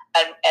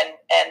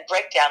 and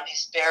break down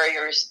these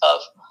barriers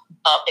of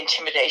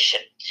intimidation.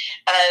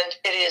 And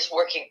it is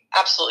working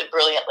absolutely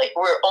brilliantly.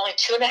 We're only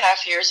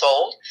 2.5 years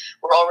old.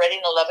 We're already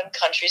in 11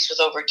 countries with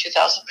over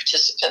 2,000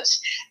 participants.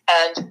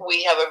 And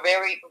we have a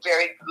very,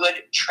 very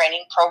good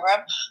training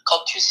program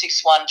called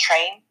 261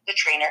 Train the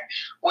Trainer,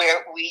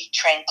 where we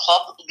train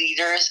club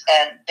leaders,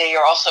 and they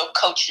are also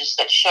coaches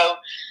that show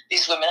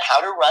these women how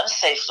to run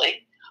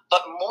safely,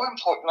 but more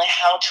importantly,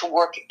 how to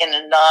work in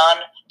a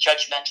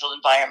non-judgmental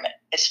environment.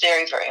 It's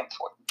very, very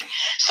important.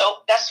 So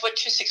that's what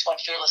 261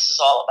 Fearless is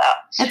all about.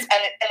 And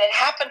it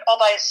happened all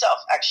by itself,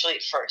 actually,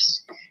 at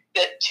first.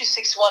 That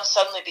 261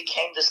 suddenly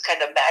became this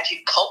kind of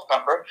magic cult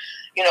number.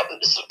 It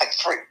was like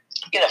for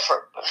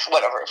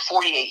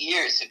 48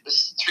 years, it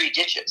was 3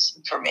 digits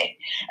for me.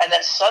 And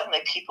then suddenly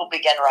people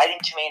began writing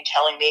to me and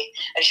telling me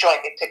and showing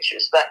me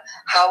pictures about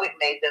how it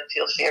made them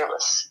feel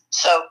fearless.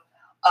 So,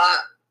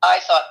 I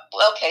thought,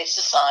 well, okay, it's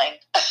a sign.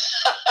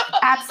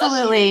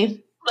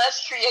 Absolutely.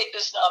 Let's create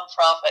this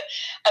nonprofit.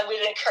 And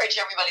we'd encourage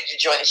everybody to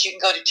join us. You can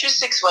go to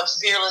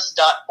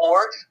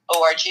 261fearless.org,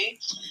 O-R-G,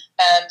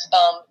 and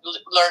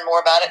learn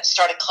more about it,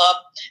 start a club,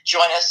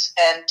 join us,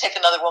 and take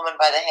another woman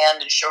by the hand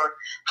and show her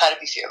how to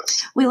be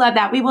fearless. We love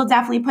that. We will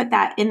definitely put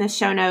that in the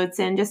show notes.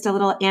 And just a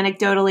little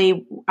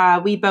anecdotally,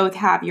 we both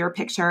have your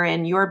picture,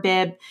 and your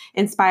bib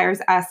inspires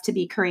us to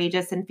be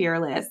courageous and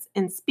fearless.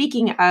 And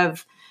speaking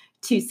of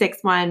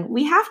 261,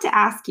 we have to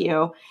ask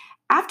you,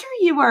 after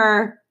you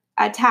were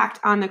attacked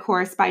on the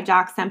course by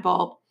Jacques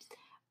Semple,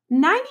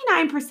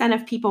 99%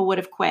 of people would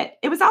have quit.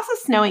 It was also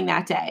snowing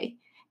that day,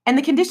 and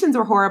the conditions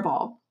were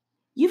horrible.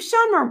 You've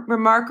shown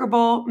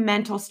remarkable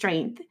mental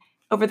strength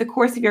over the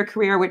course of your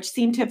career, which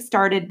seemed to have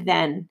started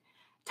then.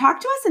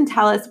 Talk to us and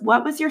tell us,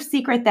 what was your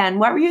secret then?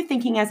 What were you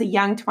thinking as a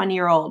young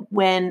 20-year-old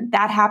when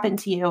that happened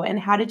to you, and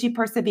how did you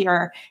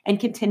persevere and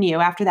continue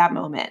after that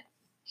moment?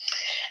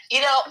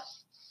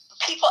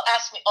 People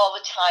ask me all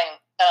the time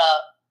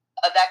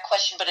that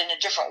question, but in a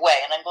different way.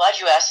 And I'm glad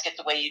you asked it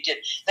the way you did.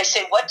 They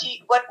say, what do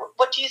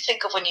you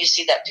think of when you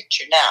see that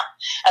picture now?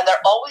 And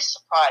they're always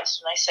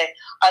surprised when I say,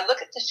 I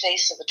look at the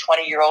face of a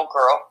 20-year-old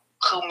girl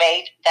who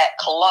made that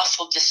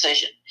colossal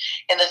decision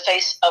in the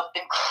face of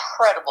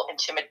incredible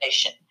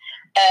intimidation.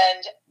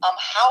 And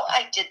how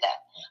I did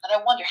that. And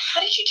I wonder, how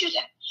did you do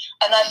that?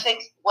 And I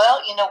think,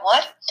 well, you know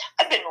what?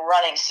 I've been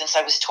running since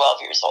I was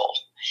 12 years old.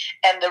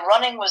 And the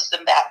running was the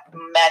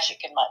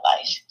magic in my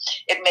life.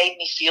 It made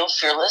me feel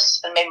fearless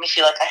and made me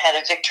feel like I had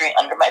a victory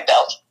under my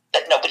belt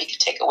that nobody could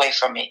take away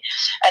from me.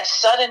 And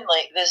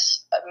suddenly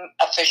this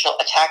official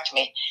attacked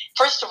me.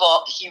 First of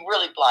all, he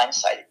really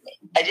blindsided me.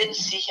 I didn't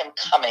see him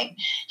coming.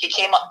 He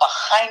came up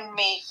behind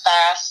me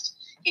fast.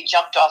 He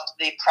jumped off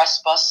the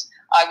press bus.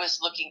 I was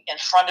looking in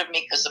front of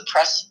me because the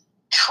press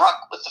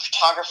truck with the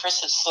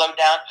photographers had slowed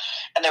down,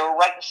 and they were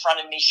right in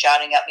front of me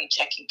shouting at me,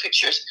 taking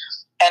pictures.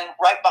 And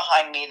right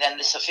behind me, then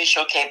this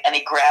official came and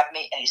he grabbed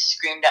me and he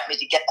screamed at me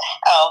to get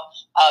the hell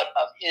out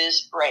of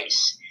his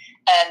race.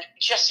 And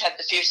just had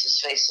the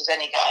fiercest face of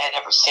any guy I'd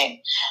ever seen.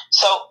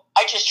 So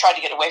I just tried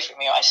to get away from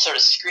him. I sort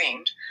of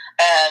screamed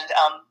and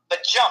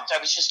but jumped. I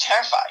was just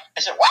terrified.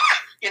 I said, "Wah!"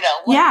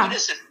 What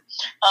is it?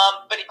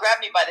 But he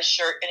grabbed me by the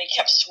shirt and he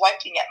kept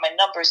swiping at my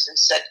numbers and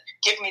said,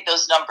 "Give me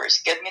those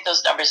numbers. Give me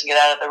those numbers and get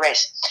out of the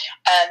race."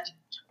 And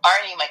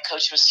Arnie, my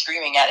coach, was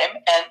screaming at him.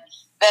 And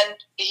then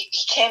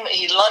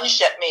he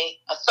lunged at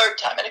me a third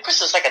time. And of course,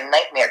 it was like a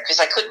nightmare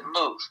because I couldn't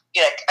move.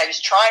 I was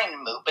trying to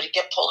move, but he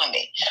kept pulling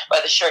me by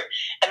the shirt.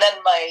 And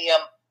then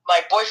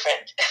my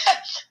boyfriend,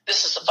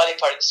 this is the funny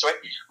part of the story,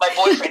 my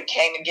boyfriend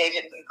came and gave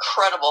him an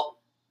incredible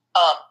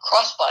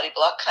crossbody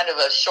block, kind of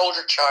a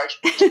shoulder charge,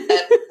 and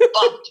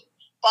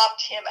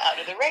bumped him out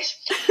of the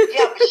race.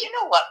 Yeah, but you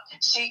know what?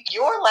 See,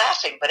 you're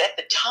laughing, but at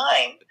the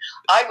time,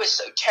 I was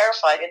so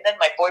terrified, and then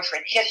my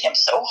boyfriend hit him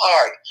so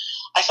hard,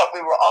 I thought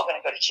we were all going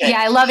to go to jail.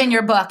 Yeah, I love in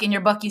your book. In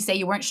your book, you say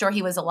you weren't sure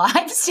he was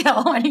alive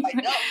still. I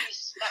know.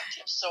 smacked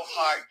him so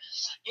hard.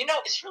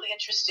 It's really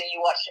interesting.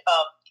 You watch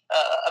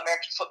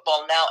American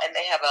football now, and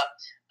they have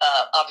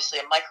obviously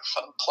a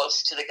microphone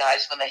close to the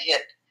guys when they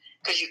hit,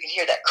 because you can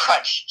hear that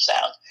crunch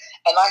sound.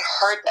 And I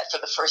heard that for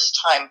the first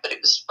time, but it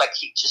was like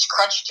he just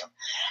crunched him.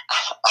 I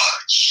thought, oh,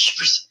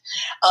 jeepers.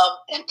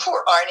 And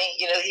poor Arnie,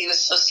 he was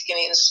so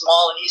skinny and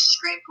small, and he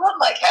screamed, run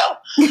like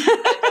hell. And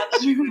down the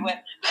street we went.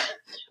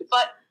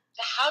 But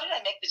how did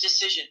I make the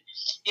decision?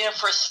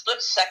 For a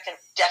split second,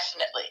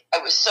 definitely. I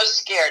was so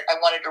scared I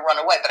wanted to run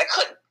away, but I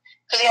couldn't,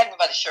 because he had me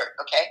by the shirt,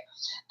 okay?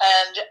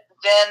 And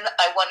then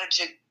I wanted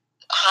to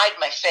hide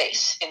my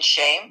face in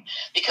shame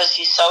because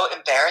he so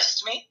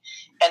embarrassed me.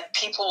 And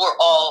people were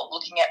all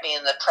looking at me,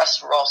 and the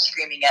press were all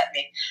screaming at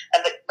me.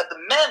 But the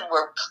men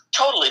were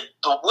totally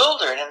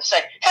bewildered and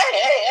saying,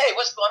 hey,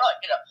 what's going on?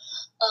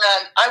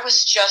 And I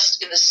was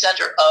just in the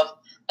center of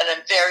a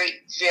very,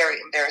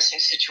 very embarrassing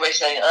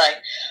situation. And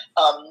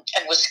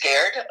I was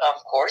scared,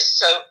 of course.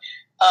 So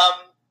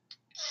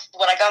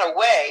when I got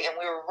away and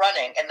we were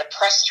running and the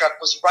press truck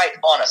was right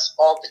on us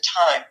all the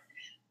time,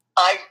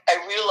 I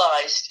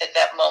realized at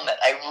that moment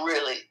I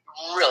really,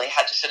 really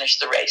had to finish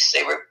the race.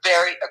 They were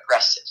very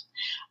aggressive.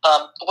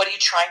 What are you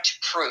trying to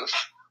prove?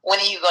 When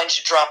are you going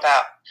to drop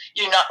out?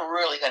 You're not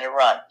really going to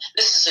run.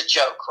 This is a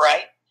joke,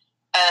 right?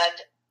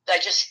 And I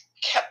just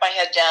kept my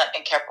head down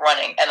and kept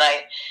running. And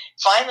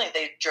finally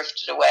they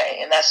drifted away.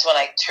 And that's when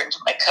I turned to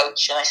my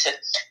coach and I said,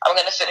 I'm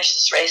going to finish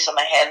this race on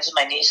my hands and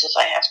my knees if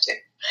I have to.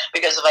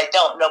 Because if I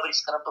don't,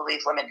 nobody's going to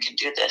believe women can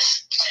do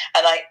this.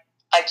 And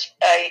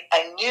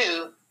I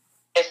knew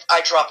if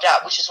I dropped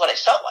out, which is what I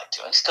felt like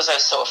doing, because I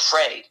was so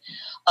afraid,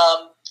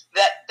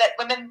 that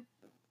women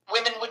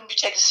wouldn't be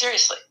taken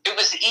seriously. It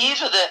was the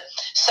eve of the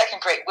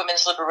second great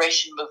women's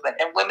liberation movement,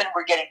 and women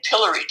were getting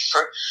pilloried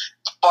for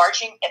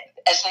barging,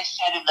 as they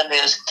said in the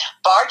news,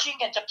 barging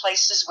into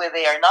places where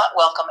they are not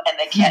welcome and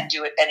they can't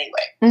do it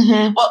anyway.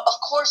 Mm-hmm. Well, of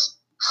course,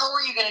 how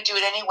are you going to do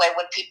it anyway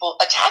when people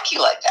attack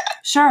you like that?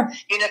 Sure.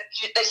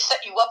 They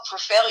set you up for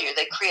failure.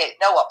 They create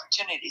no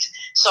opportunities.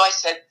 So I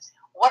said,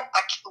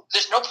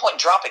 there's no point in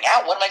dropping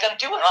out. What am I going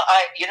to do?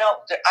 I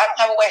don't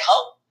have a way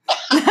home.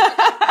 I've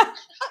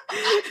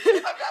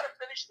got to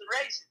finish the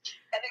race.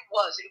 And it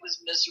was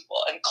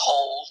miserable and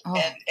cold,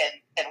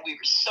 and we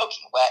were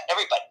soaking wet.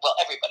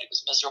 Everybody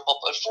was miserable,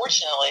 but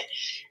fortunately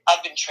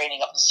I've been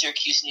training up in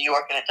Syracuse, New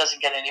York, and it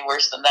doesn't get any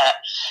worse than that.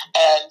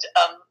 And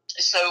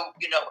so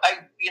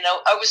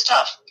I was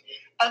tough.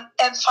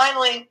 And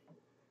finally,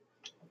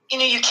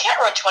 you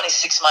can't run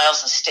 26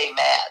 miles and stay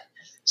mad.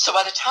 So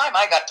by the time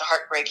I got to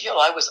Heartbreak Hill,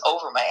 I was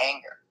over my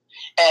anger.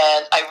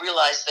 And I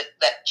realized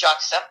that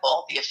Jock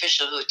Semple, the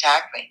official who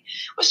attacked me,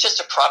 was just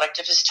a product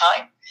of his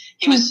time.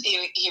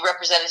 He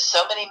represented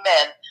so many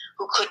men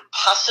who couldn't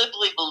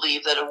possibly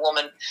believe that a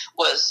woman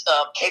was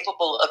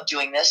capable of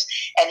doing this.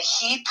 And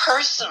he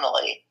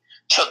personally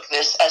took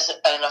this as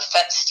an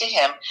offense to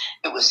him.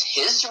 It was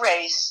his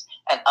race,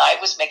 and I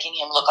was making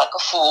him look like a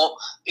fool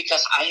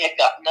because I had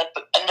gotten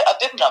a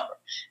bib number.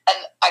 And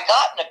I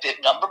gotten a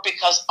bib number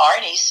because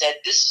Arnie said,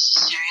 this is a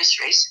serious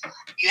race.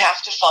 You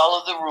have to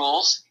follow the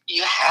rules.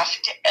 You have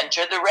to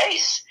enter the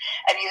race,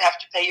 and you have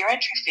to pay your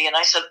entry fee. And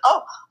I said,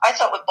 I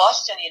thought with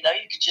Boston, you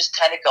could just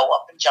kind of go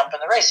up and jump in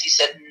the race. He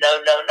said, no.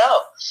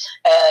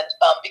 And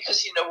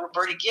because,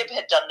 Roberta Gibb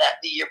had done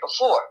that the year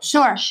before.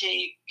 Sure.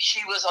 She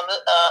was on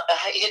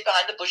hid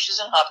behind the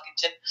bushes in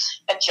Hopkinton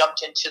and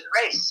jumped into the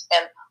race.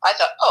 And I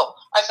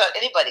thought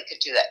anybody could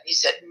do that. He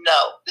said, no,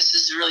 this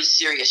is really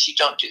serious. You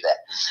don't do that.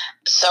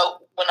 So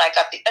when I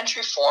got the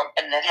entry form,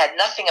 and it had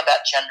nothing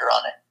about gender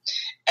on it,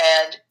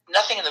 and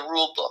nothing in the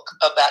rule book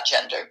about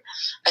gender,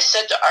 I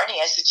said to Arnie,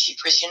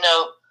 jeepers,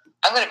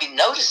 I'm going to be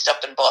noticed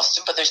up in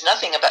Boston, but there's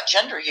nothing about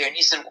gender here. And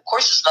he said, of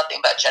course there's nothing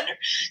about gender,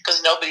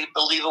 because nobody would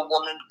believe a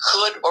woman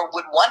could or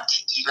would want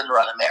to even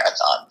run a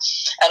marathon.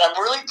 And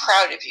I'm really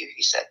proud of you,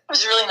 he said. It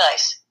was really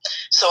nice.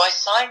 So I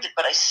signed it,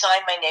 but I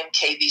signed my name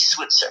KB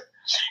Switzer.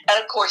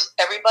 And of course,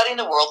 everybody in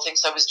the world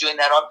thinks I was doing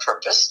that on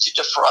purpose to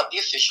defraud the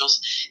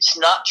officials. It's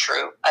not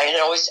true.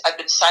 I've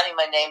been signing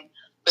my name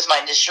with my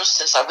initials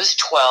since I was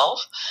 12,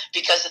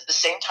 because at the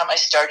same time I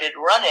started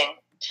running,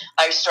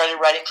 I started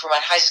writing for my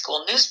high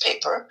school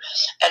newspaper,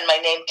 and my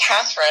name,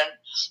 Catherine,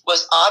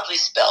 was oddly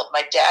spelled.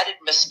 My dad had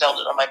misspelled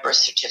it on my birth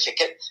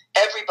certificate.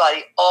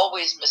 Everybody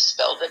always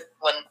misspelled it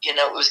when,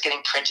 it was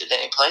getting printed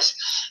anyplace.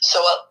 So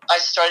I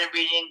started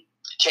reading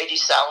J.D.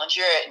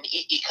 Salinger and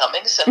E.E.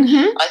 Cummings, and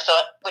I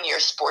thought, when you're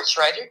a sports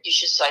writer, you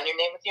should sign your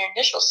name with your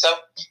initials. So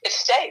it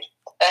stayed.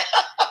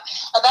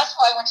 And that's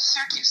why I went to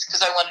Syracuse,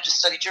 because I wanted to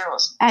study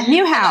journalism. At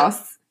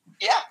Newhouse.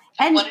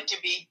 I wanted to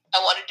be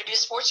a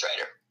sports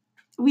writer.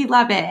 We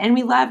love it. And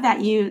we love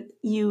that you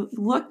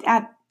looked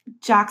at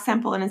Jock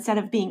Semple, and instead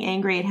of being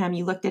angry at him,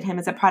 you looked at him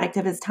as a product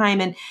of his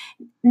time. And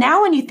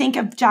now when you think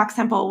of Jock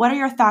Semple, what are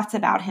your thoughts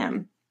about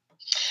him?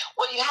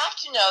 Well, you have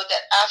to know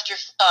that after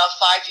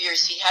 5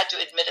 years, he had to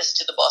admit us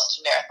to the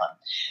Boston Marathon,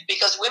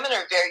 because women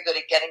are very good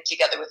at getting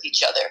together with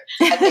each other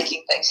and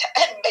making things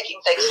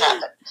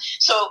happen.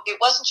 So it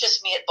wasn't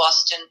just me at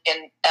Boston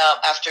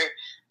after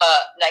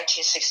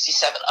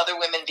 1967, other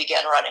women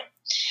began running.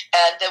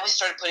 And then we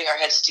started putting our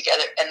heads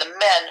together, and the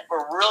men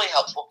were really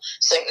helpful,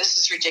 saying, this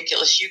is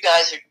ridiculous. You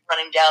guys are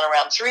running down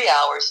around 3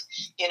 hours.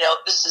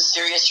 This is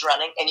serious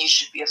running, and you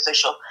should be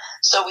official.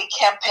 So we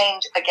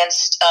campaigned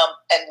against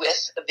and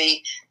with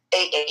the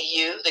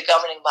AAU, the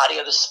governing body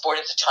of the sport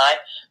at the time,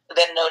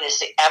 then known as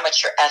the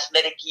Amateur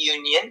Athletic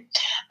Union,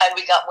 and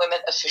we got women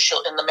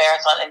official in the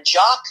marathon. And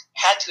Jock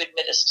had to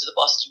admit us to the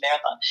Boston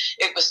Marathon.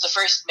 It was the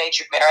first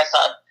major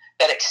marathon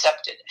that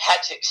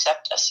had to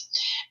accept us.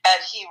 And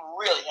he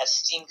really has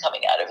steam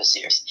coming out of his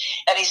ears.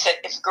 And he said,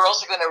 if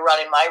girls are going to run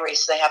in my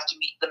race, they have to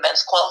meet the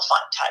men's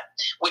qualifying time,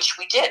 which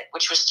we did,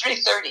 which was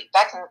 3:30.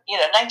 Back in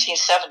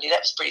 1970, that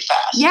was pretty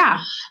fast.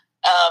 Yeah.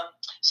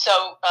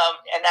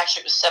 And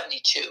actually it was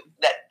 72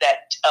 that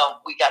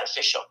we got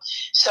official.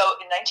 So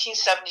in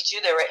 1972,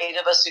 there were 8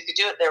 of us who could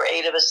do it. There were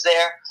 8 of us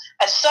there.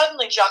 And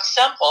suddenly Jock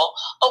Semple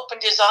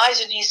opened his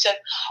eyes and he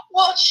said,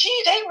 well,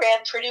 gee, they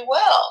ran pretty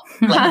well.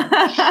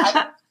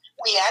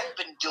 We hadn't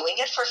been doing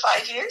it for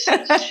 5 years.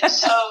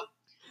 So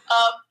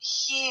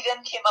he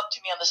then came up to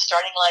me on the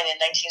starting line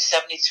in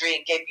 1973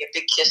 and gave me a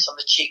big kiss on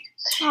the cheek.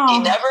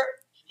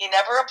 He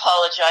never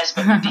apologized,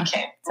 but we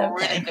became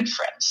really good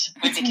friends.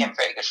 We became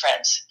very good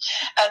friends.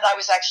 And I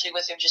was actually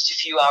with him just a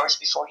few hours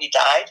before he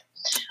died.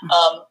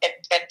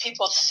 And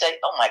people say,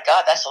 oh my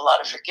God, that's a lot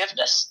of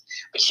forgiveness.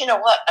 But you know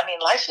what? I mean,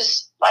 life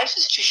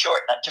is too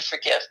short not to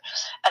forgive.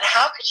 And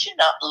how could you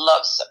not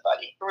love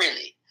somebody,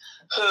 really,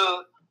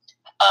 who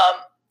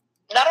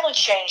not only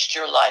changed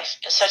your life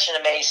in such an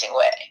amazing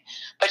way,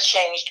 but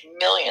changed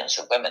millions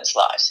of women's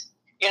lives?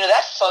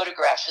 That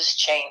photograph has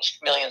changed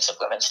millions of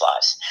women's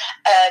lives.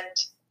 And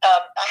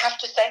I have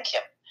to thank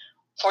him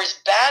for as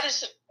bad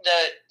as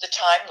the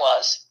time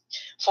was,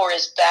 for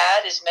as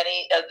bad as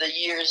many of the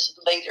years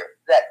later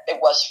that it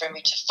was for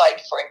me to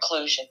fight for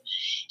inclusion.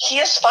 He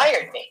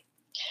inspired me.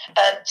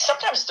 And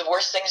sometimes the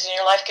worst things in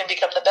your life can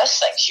become the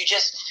best things. You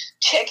just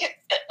take it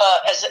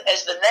as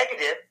the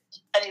negative,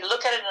 and you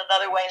look at it in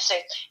another way and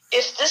say,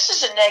 if this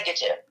is a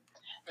negative,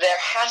 there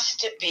has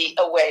to be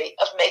a way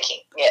of making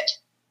it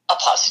a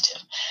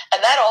positive.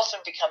 And that often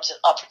becomes an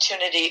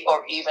opportunity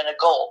or even a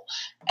goal,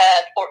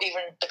 or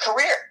even a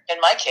career in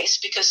my case,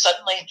 because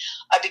suddenly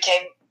I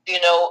became,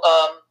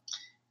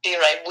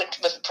 I went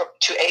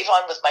to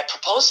Avon with my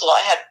proposal.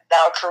 I had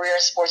now a career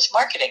in sports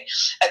marketing.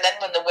 And then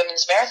when the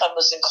women's marathon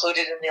was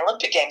included in the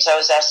Olympic Games, I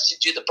was asked to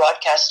do the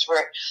broadcast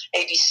for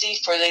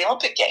ABC for the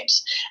Olympic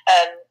Games.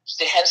 And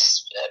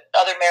hence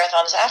other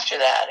marathons after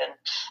that. And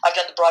I've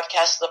done the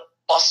broadcast of the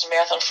Boston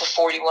Marathon for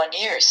 41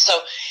 years.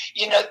 So,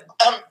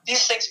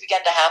 these things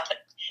began to happen.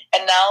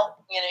 And now,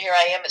 here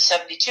I am at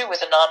 72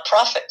 with a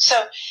nonprofit. So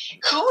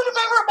who would have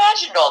ever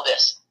imagined all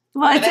this?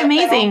 Well, it's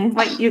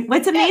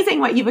amazing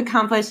what you've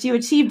accomplished. You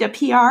achieved a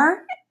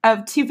PR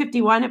of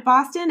 2:51 at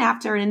Boston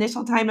after an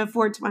initial time of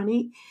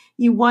 4:20.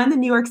 You won the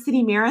New York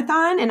City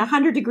Marathon in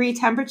 100-degree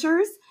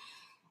temperatures.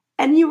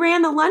 And you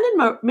ran the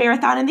London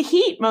Marathon in the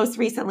heat most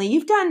recently.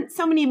 You've done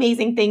so many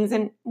amazing things.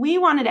 And we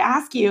wanted to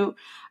ask you,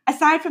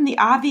 aside from the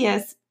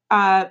obvious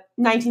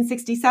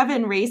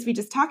 1967 race we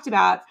just talked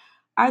about,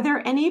 are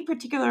there any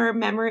particular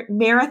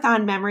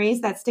marathon memories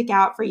that stick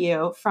out for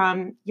you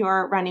from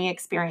your running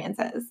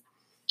experiences?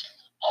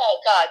 Oh,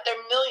 God, there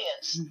are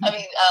millions. Mm-hmm. I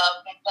mean,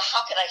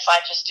 how can I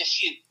find just a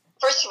few?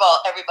 First of all,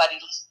 every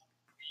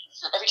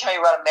time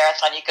you run a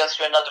marathon, you go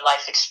through another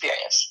life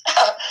experience.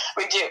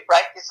 We do,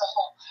 right? It's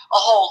a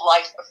whole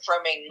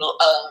life-affirming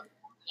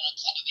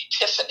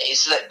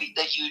epiphanies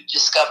that you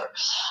discover.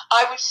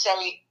 I would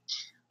say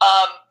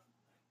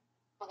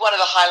one of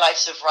the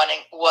highlights of running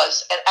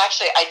was, and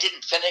actually I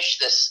didn't finish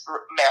this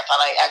marathon.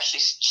 I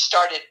actually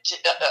started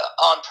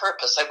on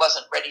purpose. I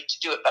wasn't ready to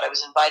do it, but I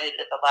was invited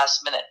at the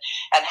last minute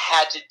and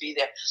had to be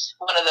there.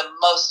 One of the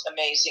most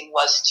amazing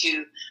was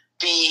to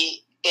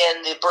be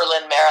in the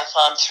Berlin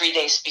Marathon 3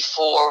 days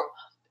before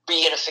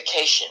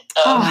reunification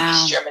of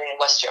East Germany and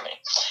West Germany.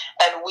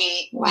 And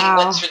we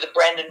went through the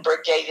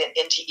Brandenburg Gate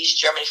into East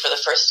Germany for the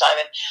first time,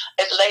 and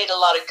it laid a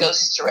lot of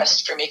ghosts to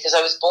rest for me because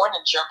I was born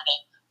in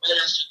Germany right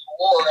after the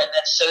war, and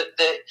then so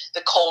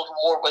the Cold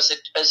War was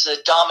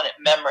a dominant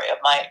memory of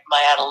my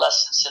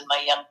adolescence and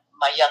my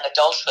young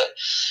adulthood,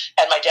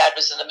 and my dad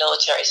was in the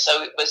military,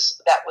 so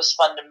that was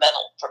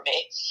fundamental for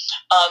me.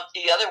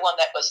 The other one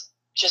that was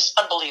just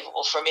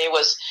unbelievable for me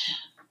was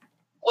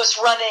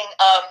running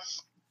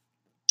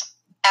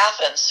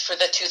Athens for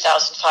the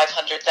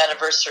 2,500th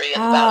anniversary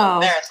of the Battle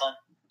of Marathon.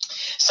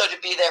 So to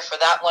be there for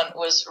that one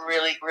was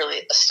really,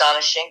 really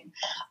astonishing.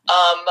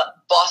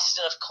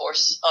 Boston, of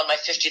course, on my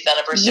 50th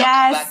anniversary. Yes.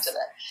 I'll come back to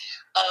that.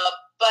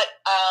 But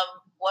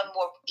one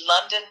more,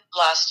 London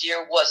last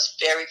year was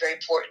very, very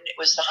important. It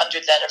was the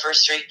 100th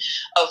anniversary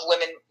of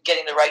women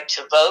getting the right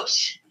to vote.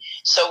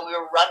 So we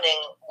were running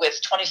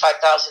with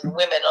 25,000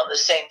 women on the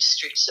same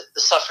streets that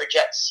the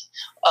suffragettes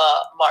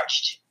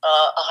marched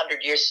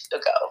 100 years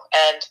ago.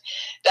 And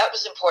that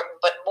was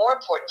important. But more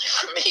importantly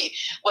for me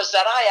was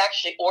that I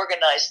actually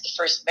organized the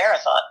first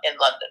marathon in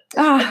London.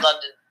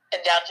 in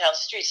downtown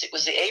streets. It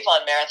was the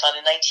Avon Marathon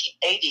in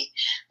 1980,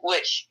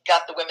 which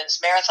got the women's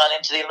marathon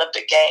into the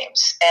Olympic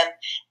Games. And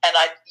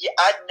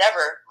I'd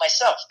never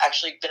myself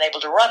actually been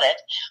able to run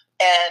it.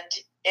 And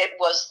it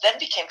then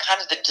became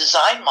kind of the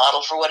design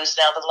model for what is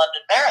now the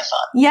London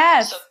Marathon.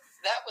 Yes. So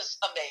that was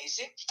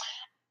amazing.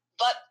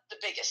 But the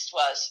biggest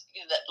was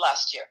that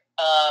last year,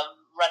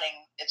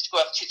 it's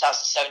going up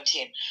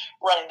 2017,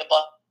 running the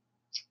Boston,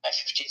 my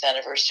 50th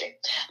anniversary.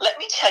 Let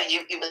me tell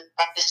you, it was the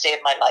happiest day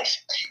of my life.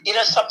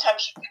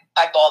 Sometimes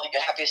I ball the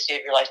happiest day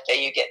of your life, the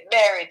day you get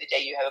married, the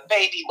day you have a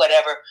baby,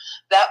 whatever.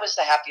 That was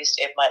the happiest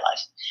day of my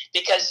life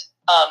because,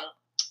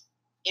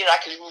 I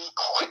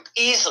could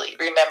easily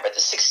remember the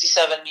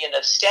 67,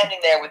 standing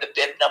there with a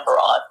bib number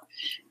on,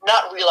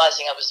 not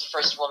realizing I was the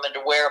first woman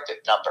to wear a bib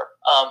number.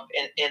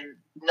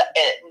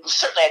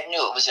 Certainly I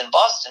knew it was in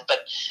Boston, but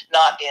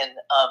not in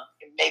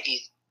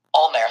maybe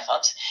all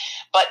marathons.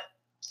 But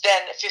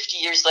then 50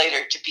 years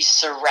later, to be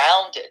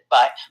surrounded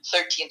by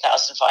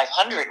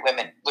 13,500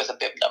 women with a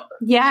bib number.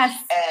 Yes.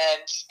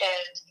 And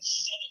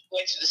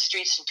going through the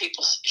streets and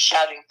people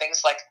shouting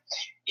things like,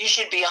 "You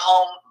should be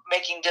home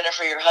making dinner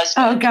for your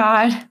husband." Oh,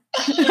 God.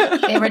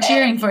 They were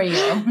cheering for you.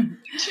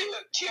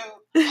 To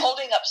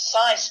holding up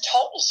signs,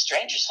 total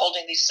strangers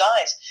holding these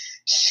signs,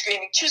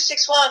 screaming,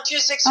 261,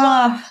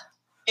 261,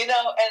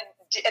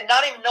 and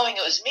not even knowing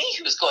it was me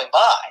who was going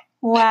by.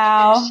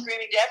 Wow. They were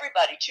screaming to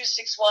everybody,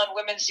 261,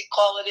 women's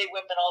equality,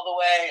 women all the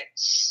way.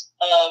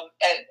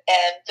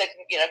 And then,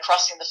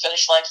 crossing the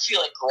finish line,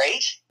 feeling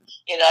great.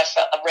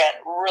 I ran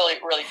really,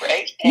 really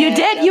great. You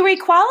did. You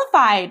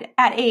requalified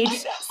at age.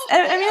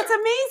 I mean, it's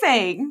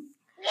amazing.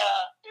 Yeah,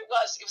 it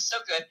was. It was so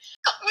good.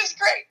 It was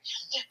great.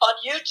 On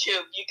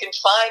YouTube, you can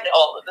find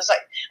all of this.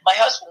 My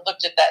husband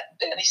looked at that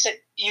and he said,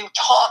 "You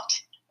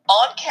talked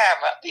on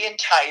camera the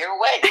entire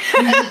way."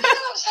 And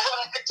I was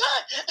having a good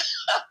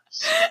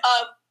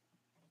time.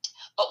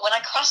 But when I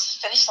crossed the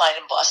finish line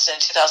in Boston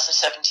in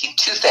 2017,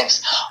 two things.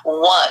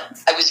 One,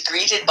 I was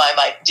greeted by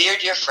my dear,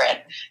 dear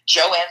friend,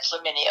 Joanne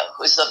Flaminio,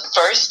 who is the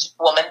first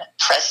woman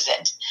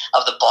president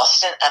of the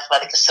Boston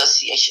Athletic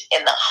Association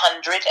in the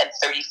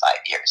 135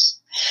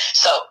 years.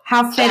 So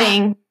how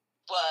fitting. That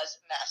was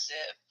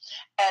massive.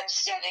 And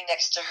standing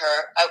next to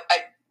her,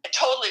 I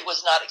totally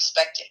was not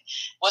expecting,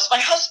 was my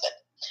husband,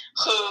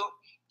 who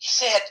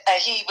said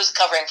he was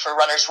covering for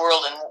Runner's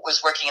World and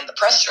was working in the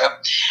press room.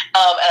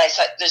 And I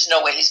thought, there's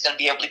no way he's going to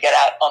be able to get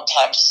out on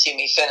time to see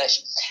me finish.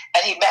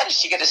 And he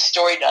managed to get his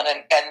story done,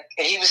 and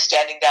he was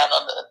standing down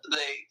on the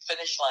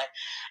finish line.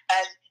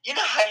 And you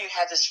know how you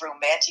have this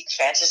romantic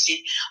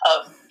fantasy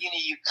of,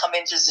 you come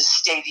into the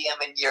stadium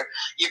and your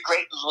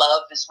great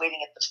love is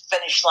waiting at the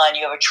finish line.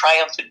 You have a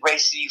triumphant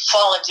race and you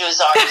fall into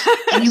his arms.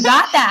 You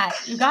got that.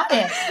 You got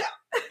it.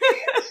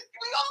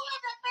 We all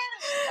have that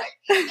fantasy,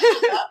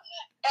 right?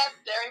 And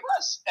there he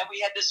was. And we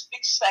had this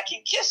big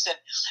smacking kiss, and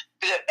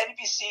the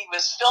NBC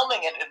was filming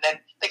it, and then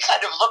they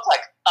kind of looked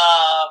like,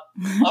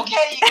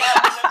 okay, you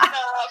got it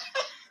enough.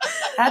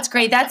 That's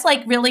great. That's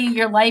like really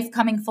your life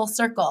coming full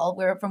circle,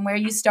 from where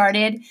you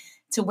started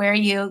to where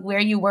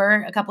you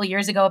were a couple of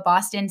years ago at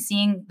Boston,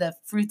 seeing the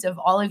fruits of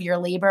all of your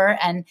labor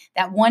and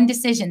that one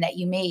decision that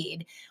you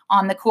made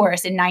on the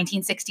course in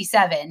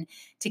 1967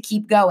 to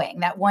keep going.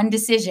 That one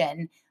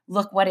decision,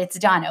 look what it's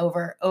done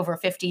over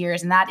 50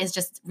 years. And that is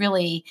just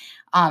really,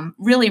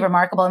 really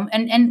remarkable.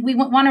 And we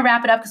want to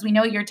wrap it up because we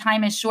know your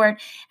time is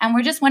short. And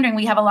we're just wondering,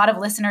 we have a lot of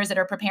listeners that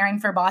are preparing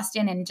for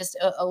Boston in just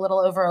a little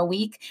over a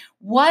week.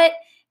 What,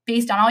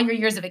 based on all your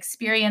years of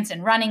experience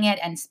in running it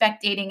and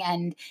spectating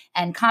and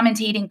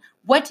commentating,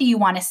 what do you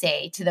want to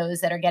say to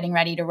those that are getting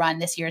ready to run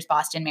this year's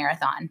Boston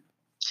Marathon?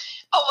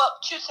 Oh, well,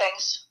 two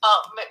things.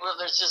 Well,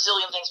 there's a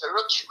zillion things, but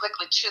real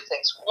quickly, two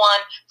things.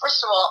 One,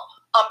 first of all,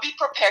 be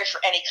prepared for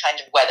any kind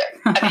of weather.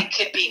 I mean, it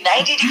could be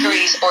 90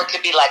 degrees or it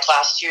could be like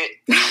last year,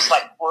 which was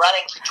like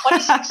running for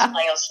 26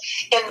 miles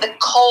in the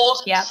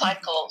cold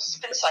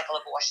spin cycle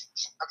of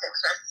Washington. Okay,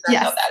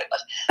 that's how bad it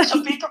was.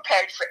 So be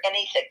prepared for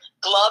anything.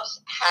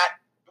 Gloves, hat,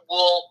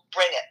 wool,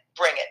 bring it.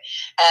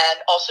 And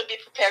also be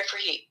prepared for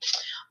heat.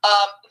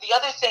 The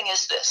other thing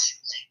is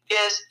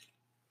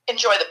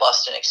enjoy the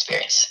Boston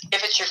experience.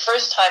 If it's your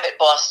first time at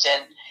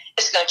Boston,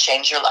 it's going to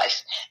change your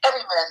life. Every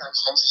marathon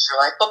changes your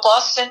life, but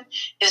Boston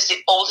is the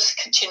oldest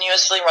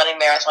continuously running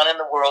marathon in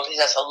the world. It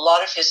has a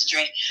lot of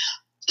history.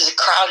 The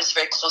crowd is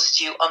very close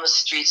to you on the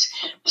streets.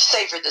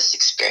 Savor this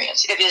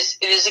experience. It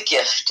is a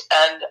gift,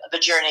 and the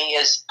journey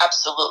is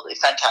absolutely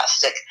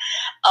fantastic.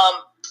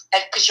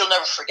 And because you'll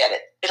never forget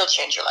it. It'll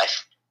change your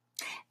life.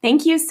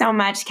 Thank you so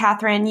much,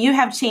 Catherine. You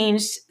have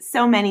changed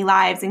so many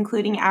lives,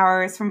 including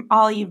ours, from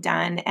all you've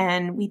done.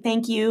 And we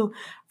thank you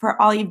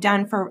for all you've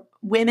done for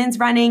women's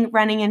running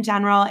in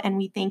general. And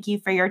we thank you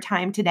for your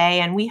time today.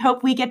 And we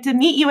hope we get to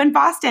meet you in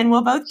Boston.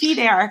 We'll both be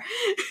there.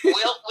 We'll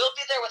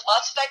be there with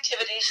lots of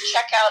activities.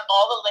 Check out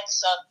all the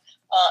links on,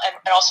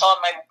 and also on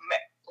my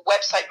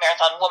website,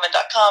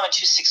 marathonwoman.com, and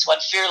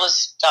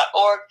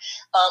 261fearless.org.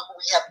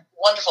 We have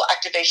wonderful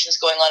activations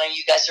going on, and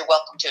you guys are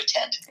welcome to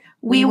attend.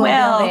 We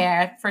will. Be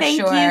there for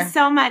Thank sure. you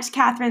so much,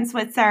 Catherine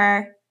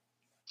Switzer.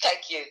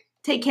 Thank you.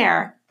 Take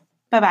care.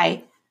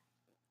 Bye-bye.